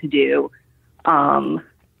wanted to do. And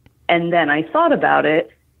then I thought about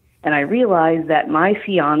it, and I realized that my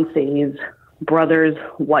fiance's brother's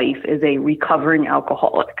wife is a recovering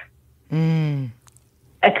alcoholic.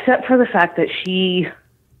 Except for the fact that she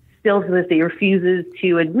still to this day refuses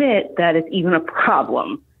to admit that it's even a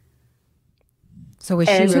problem. So is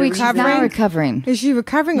And she so She's not recovering? recovering. Is she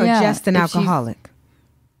recovering or Yeah, just an if she's- alcoholic?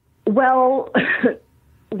 Well,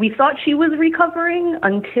 we thought she was recovering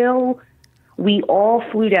until we all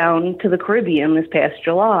flew down to the Caribbean this past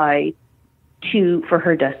July for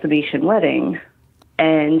her destination wedding,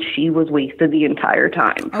 and she was wasted the entire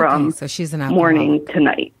time from so she's an alcoholic. morning to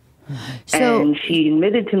night. So, And she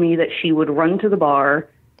admitted to me that she would run to the bar,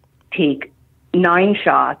 take 9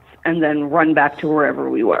 shots, and then run back to wherever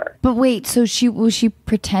we were. but wait, so was she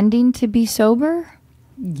pretending to be sober?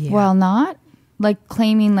 Yeah. While not? Like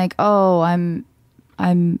claiming like, oh, I'm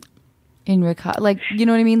in recovery. Like, you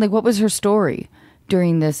know what I mean? Like, what was her story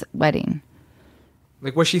during this wedding?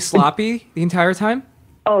 Like, was she sloppy the entire time?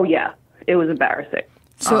 Oh, yeah. It was embarrassing.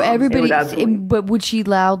 So It everybody, was absolutely- but would she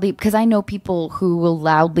loudly? Because I know people who will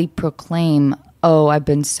loudly proclaim, "Oh, I've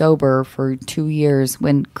been sober for 2 years,"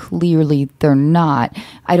 when clearly they're not.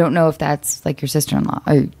 I don't know if that's like your sister-in-law.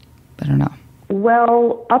 I don't know.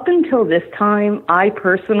 Well, up until this time, I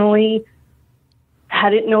personally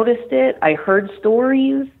hadn't noticed it. I heard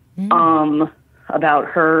stories about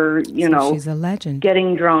her, She's a legend.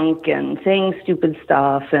 getting drunk and saying stupid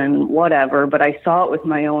stuff and whatever, but I saw it with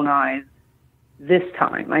my own eyes this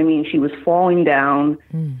time. I mean, she was falling down,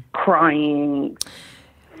 crying,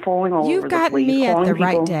 falling all You've over the gotten place. me at calling the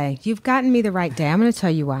right people. day. You've gotten me the right day. I'm going to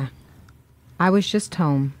tell you why. I was just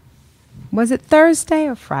home. Was it Thursday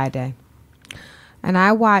or Friday? And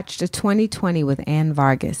I watched a 2020 with Ann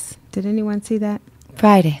Vargas. Did anyone see that?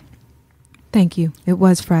 Friday. Thank you. It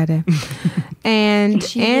was Friday. And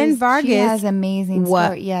Ann Vargas She has amazing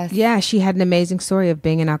story. Yes. Yeah, she had an amazing story of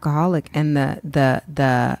being an alcoholic and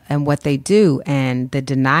the and what they do and the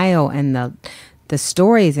denial and the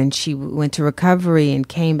stories. And she went to recovery and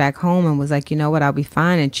came back home and was like, you know what, I'll be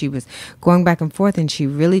fine. And she was going back and forth, and she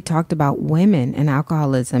really talked about women and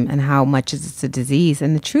alcoholism and how much it's a disease.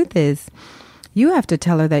 And the truth is, you have to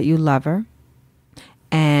tell her that you love her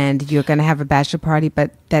and you're going to have a bachelor party,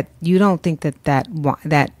 but that you don't think that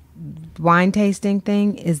wine tasting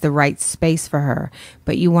thing is the right space for her,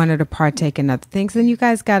 but you want her to partake in other things. And you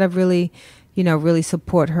guys got to really, really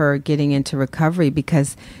support her getting into recovery,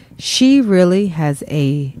 because she really has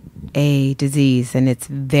a disease and it's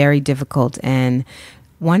very difficult. And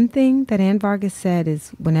One thing that Ann Vargas said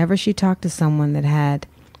is whenever she talked to someone that had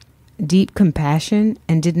deep compassion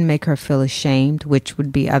and didn't make her feel ashamed, which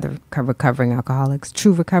would be other recovering alcoholics,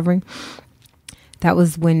 true recovering, that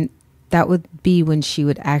would be when she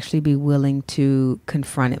would actually be willing to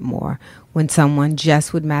confront it more. When someone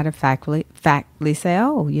just would matter-of-factly say,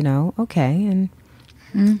 oh, okay,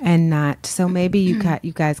 and not. So maybe you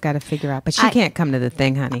guys got to figure out. But she can't come to the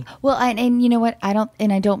thing, honey. Well, and you know what? I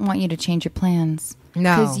don't want you to change your plans.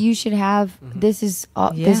 No, because you should have. This is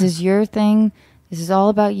your thing. This is all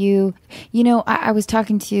about you. I was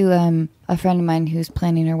talking to a friend of mine who's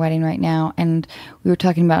planning her wedding right now, and we were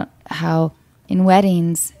talking about how in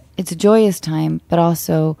weddings it's a joyous time, but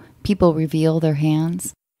also people reveal their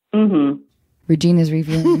hands. Mm-hmm. Regina's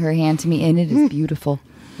revealing her hand to me, and it is beautiful.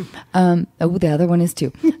 The other one is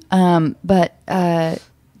too. But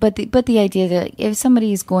the idea that if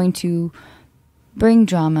somebody is going to bring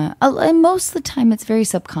drama, and most of the time it's very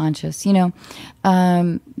subconscious, they're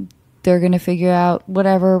going to figure out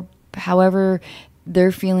however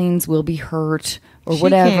their feelings will be hurt or she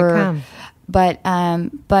whatever. Can't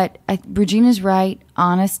come. But Regina's right.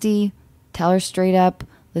 Honesty. Tell her straight up.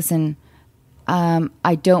 Listen,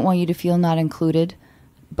 I don't want you to feel not included,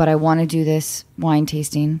 but I want to do this wine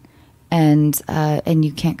tasting, and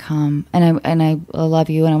you can't come. And I love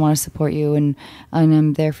you, and I want to support you, and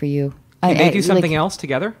I'm there for you. Can they do something else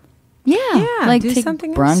together? Yeah, like do take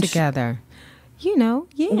something brunch else together.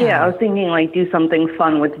 Yeah, I was thinking like do something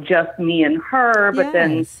fun with just me and her, but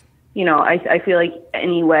then, I feel like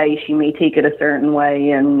anyway she may take it a certain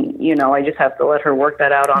way, and, I just have to let her work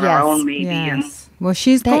that out on her own maybe. Yes. And well,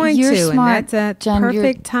 she's going you're to, smart, and that's a Jen,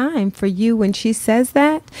 perfect time for you when she says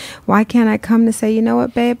that. Why can't I come to say, you know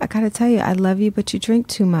what, babe, I got to tell you, I love you, but you drink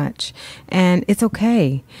too much, and it's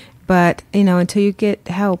okay. But, until you get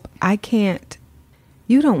help, I can't.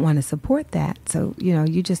 You don't want to support that. So,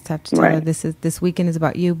 you just have to tell her this weekend is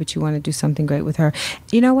about you, but you want to do something great with her.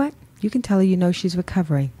 You know what? You can tell her she's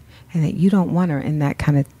recovering and that you don't want her in that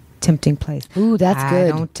kind of tempting place. Ooh, that's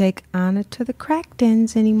good. I don't take Anna to the crack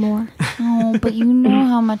dens anymore. Oh, but you know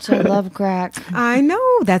how much I love crack. I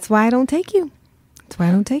know. That's why I don't take you.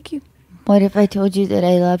 What if I told you that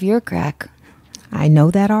I love your crack? I know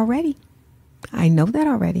that already.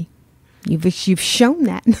 You've shown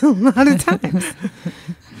that a lot of times.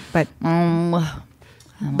 But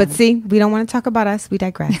see, we don't want to talk about us. We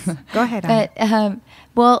digress. Go ahead.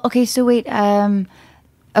 But okay. So wait.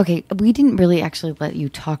 Okay, we didn't really actually let you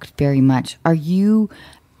talk very much. Are you?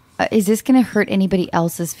 Is this going to hurt anybody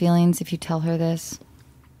else's feelings if you tell her this?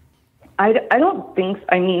 I don't think.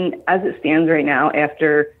 I mean, as it stands right now,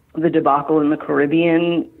 after the debacle in the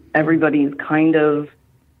Caribbean, everybody's kind of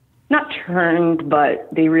not turned, but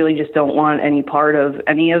they really just don't want any part of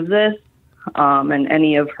any of this, and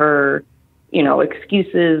any of her,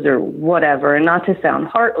 excuses or whatever. And not to sound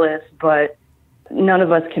heartless, but none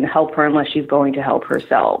of us can help her unless she's going to help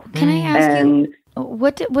herself. Can I ask you,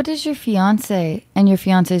 what does your fiance and your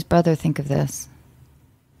fiance's brother think of this?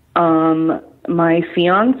 My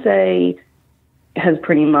fiance has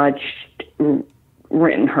pretty much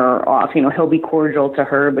written her off. He'll be cordial to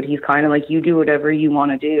her, but he's kind of like, you do whatever you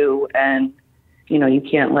want to do, and you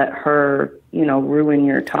can't let her ruin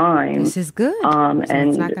your time. This is good. And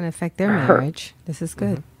it's not going to affect their marriage. This is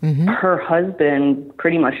good. Mm-hmm. Her husband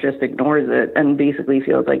pretty much just ignores it and basically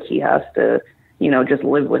feels like he has to just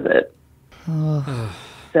live with it.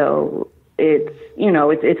 So it's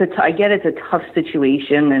I get it's a tough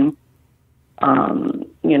situation, and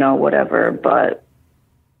whatever, but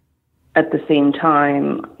at the same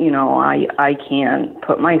time, I can't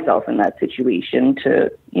put myself in that situation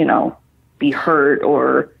to, be hurt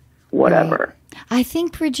or whatever. Right. I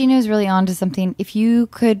think Regina is really onto something. If you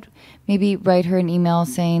could maybe write her an email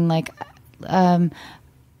saying like,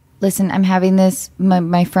 listen, I'm having this,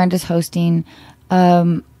 my friend is hosting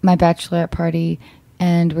my bachelorette party,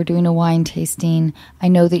 and we're doing a wine tasting. I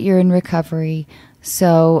know that you're in recovery.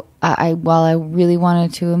 So while I really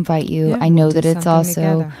wanted to invite you, I know that it's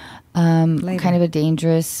also kind of a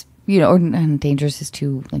dangerous, or dangerous is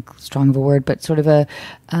too strong of a word, but sort of a,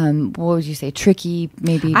 what would you say, tricky,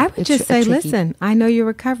 maybe. I would just say, listen, I know you're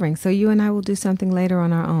recovering, so you and I will do something later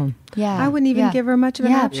on our own. Yeah. I wouldn't even give her much of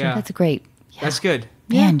an option. Yeah. That's great. Yeah. That's good.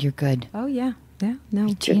 Man, you're good. Oh, yeah. Yeah, no.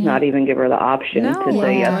 Just not even give her the option to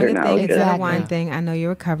say yes or no. Exactly. One thing, I know you're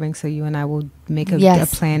recovering, so you and I will make a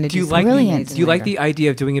plan to do something. Brilliant. Do you like the idea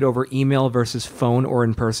of doing it over email versus phone or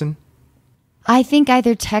in person? I think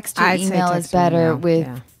either text or email is better with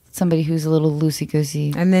somebody who's a little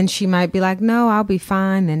loosey-goosey. And then she might be like, no, I'll be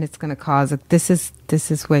fine. And it's going to cause this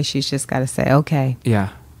is where she's just got to say, okay. Yeah.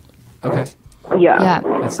 Okay. Yeah.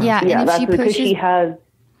 And if that's she because pushes, she has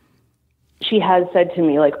she has said to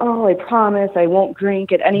me, like, oh, I promise I won't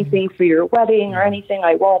drink at anything for your wedding or anything.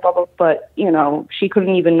 I won't, blah, blah. But, you know, she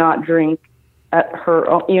couldn't even not drink at her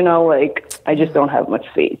own, you know, like, I just don't have much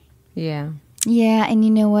faith. Yeah. Yeah, and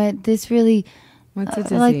you know what? This really, What's a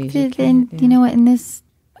disease? like, you know what? In this,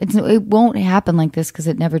 it won't happen like this because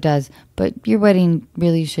it never does. But your wedding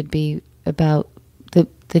really should be about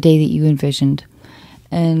the day that you envisioned,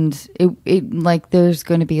 and it like there's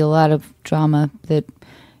going to be a lot of drama that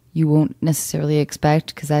you won't necessarily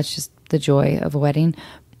expect because that's just the joy of a wedding.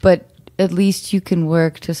 But at least you can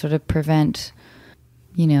work to sort of prevent,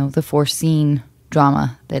 you know, the foreseen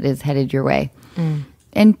drama that is headed your way.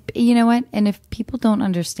 And you know what? And if people don't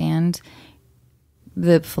understand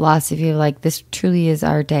the philosophy of like, this truly is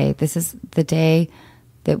our day. This is the day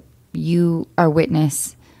that you are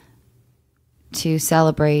witness to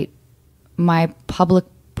celebrate my public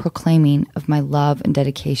proclaiming of my love and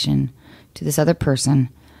dedication to this other person.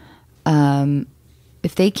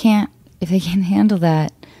 If they can't handle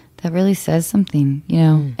that, that really says something, you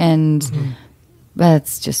know. And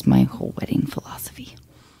that's just my whole wedding philosophy.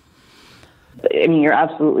 I mean, you're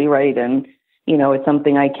absolutely right. And, you know, it's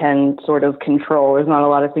something I can sort of control. There's not a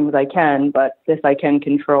lot of things I can, but this I can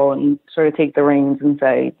control and sort of take the reins and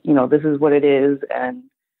say, you know, this is what it is, and,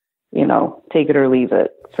 you know, take it or leave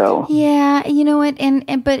it. So yeah, you know what,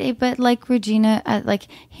 but like Regina, like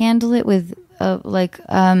handle it with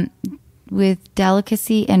with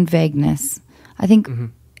delicacy and vagueness. I think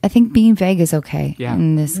being vague is okay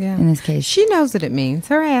in this case. She knows what it means.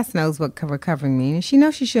 Her ass knows what recovering means. And she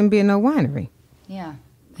knows she shouldn't be in no winery. Yeah.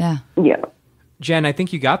 Jen, I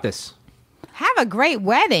think you got this. Have a great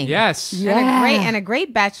wedding. Yes. And a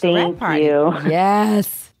great bachelorette party. Thank you.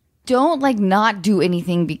 Yes. Don't like not do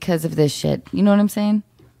anything because of this shit. You know what I'm saying?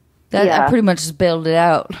 I pretty much spelled it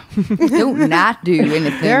out. Don't not do anything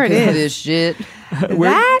because of this shit.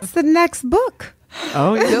 That's the next book.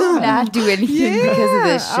 Oh, yeah. Don't not do anything because of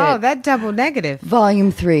this shit. Oh, that double negative. Volume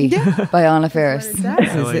 3 by Anna Faris. What it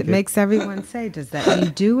does is it makes everyone say, does that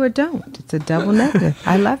mean do or don't? It's a double negative.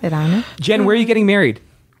 I love it, Anna. Jen, where are you getting married?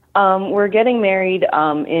 We're getting married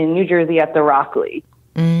in New Jersey at the Rockley.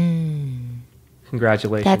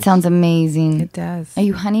 Congratulations. That sounds amazing. It does. Are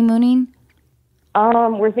you honeymooning?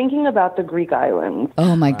 We're thinking about the Greek islands.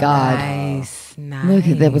 Oh my God. Nice. Look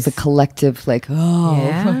at that was a collective like,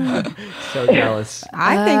 Yeah. So jealous.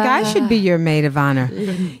 I think I should be your maid of honor.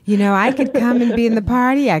 You know, I could come and be in the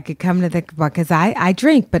party. I could come to because I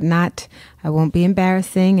drink, but not, I won't be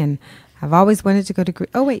embarrassing. And I've always wanted to go to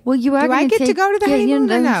Greece. Oh, wait. well, you are. Do I get to go to the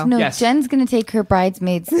honeymoon or no? No, Yes. Jen's going to take her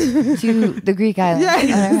bridesmaids to the Greek islands.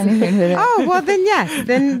 Oh, well, then yes.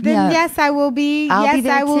 Then yes, I will be. I'll be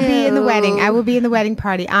there I will be in the too. wedding. I will be in the wedding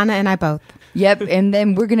party. Anna and I both. Yep, and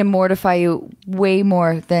then we're going to mortify you way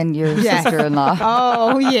more than your Yes. sister-in-law.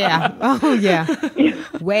 Oh, yeah. Oh, yeah.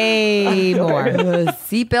 Way more.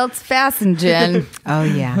 Seatbelts fastened, Jen. Oh,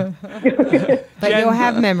 yeah. But Jen, you'll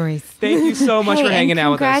have memories. Thank you so much Hey, for hanging and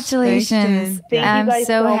out with us. congratulations. Thank you I'm guys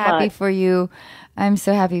so so happy much. for you. I'm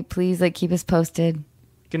so happy. Please, like, keep us posted.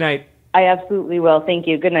 Good night. I absolutely will. Thank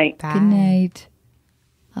you. Good night. Bye. Good night.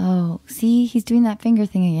 Oh, see, he's doing that finger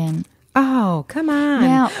thing again. Oh, come on.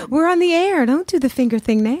 Now- We're on the air. Don't do the finger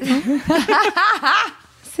thing now.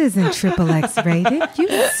 This isn't triple X rated. You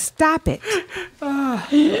stop it.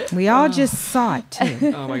 We all just saw it,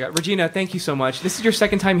 too. Oh my God. Regina, thank you so much. This is your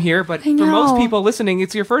second time here, but for know. most people listening,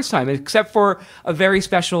 it's your first time, except for a very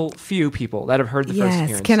special few people that have heard the first Yes.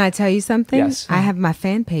 appearance. Can I tell you something? Yes. I have my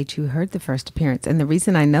fan page who heard the first appearance. And the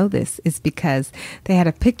reason I know this is because they had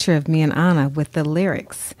a picture of me and Anna with the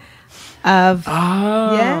lyrics of...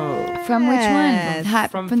 Oh. Yeah. From which one?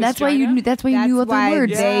 From That's why you Fitzgerald? knew. That's why you knew all the why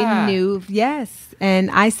words. Yeah. They knew, yes.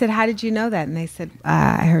 And I said, how did you know that? And they said,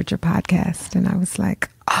 I heard your podcast. And I was like,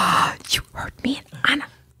 oh, you heard me and Anna.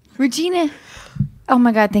 Regina. Oh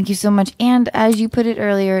my God, thank you so much. And as you put it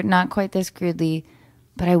earlier, not quite this crudely,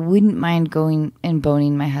 but I wouldn't mind going and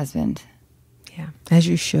boning my husband. Yeah, as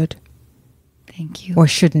you should. Thank you. Or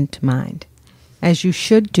shouldn't mind. As you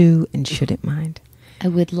should do and shouldn't mind. I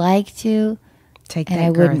would like to, Take and that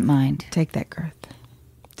I girth. wouldn't mind. Take that girth.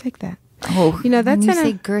 Take that. Oh, You know, that's when you in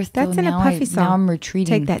a say girth, that's though, in a now puffy song. Now I'm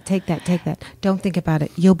retreating. Take that. Don't think about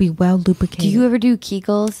it. You'll be well lubricated. Do you ever do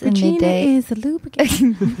Kegels in Regina midday? is a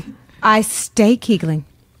lubricant. I stay Kegling.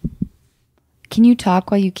 Can you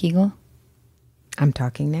talk while you Kegel? I'm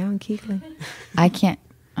talking now and Kegling. I can't.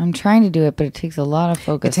 I'm trying to do it, but it takes a lot of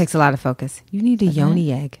focus. It takes a lot of focus. You need a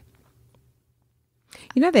yoni egg.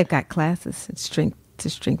 You know they've got classes to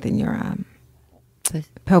strengthen your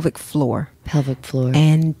pelvic floor pelvic floor.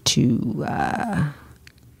 and to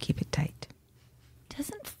keep it tight.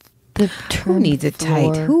 Doesn't Who needs it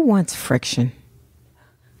tight? Who wants friction?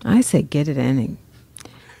 I say get it in and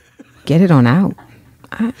get it on out.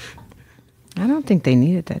 I don't think they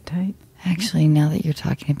need it that tight. Actually, now that you're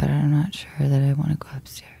talking about it, I'm not sure that I want to go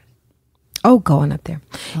upstairs. Oh, going up there.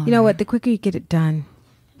 You know what? The quicker you get it done,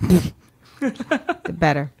 the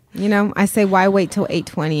better. You know, I say why wait till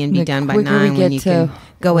 8:20 and be done by 9 when you can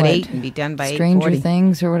go at 8 and be done by 8:40. Stranger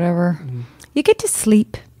Things or whatever. You get to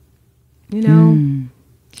sleep. You know,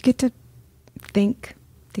 you get to think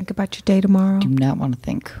about your day tomorrow. Do not want to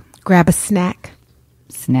think. Grab a snack.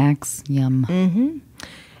 Snacks, yum. And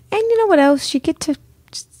you know what else? You get to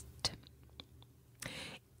just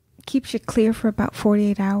keeps you clear for about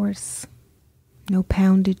 48 hours. No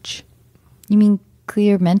poundage. You mean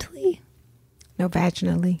clear mentally? No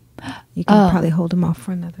vaginally. You can probably hold them off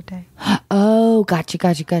for another day. Oh, gotcha.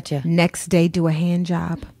 Next day, do a hand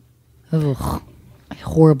job. Ugh. I'm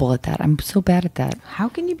horrible at that. I'm so bad at that. How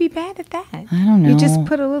can you be bad at that? I don't know. You just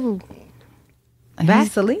put a little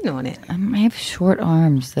Vaseline on it. I have short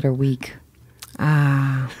arms that are weak.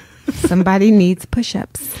 Somebody needs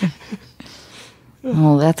push-ups.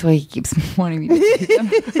 Oh, that's why he keeps wanting me to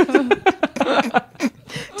do them.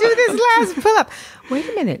 Do this last pull-up. Wait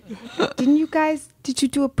a minute. Did you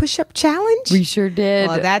do a push-up challenge? We sure did.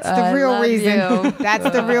 Well, that's the real reason. That's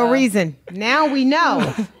the real reason. Now we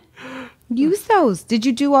know. Use those. Did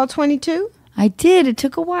you do all 22? I did. It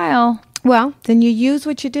took a while. Well, then you use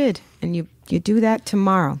what you did, and you do that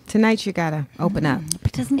tomorrow. Tonight you gotta open up.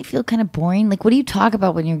 But doesn't it feel kind of boring? Like, what do you talk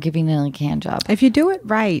about when you're giving a hand job? If you do it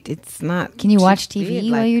right, it's not. Can you watch TV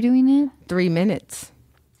while you're doing it? 3 minutes.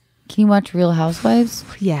 Can you watch Real Housewives?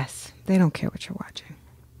 Yes. They don't care what you're watching.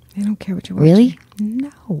 They don't care what you're watching. Really?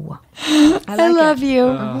 No. I love you.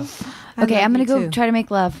 Okay, I'm going to go too. try to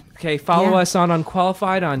make love. Okay, follow us on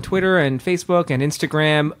Unqualified on Twitter and Facebook and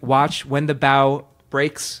Instagram. Watch When the Bow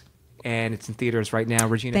Breaks, and it's in theaters right now.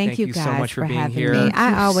 Regina, thank you guys so much for being having here. Me.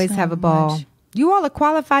 I always so have a ball. much. You all are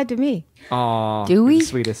qualified to me. Aw, Do you're we? the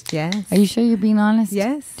sweetest. Yes. Are you sure you're being honest?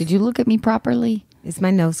 Yes. Did you look at me properly? Is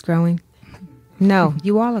my nose growing? No,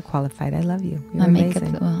 you all are qualified. I love you. You're My amazing.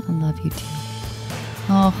 makeup. Well, I love you too.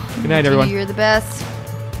 Oh, Good night, everyone. You're the best.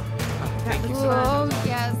 Thank you so much.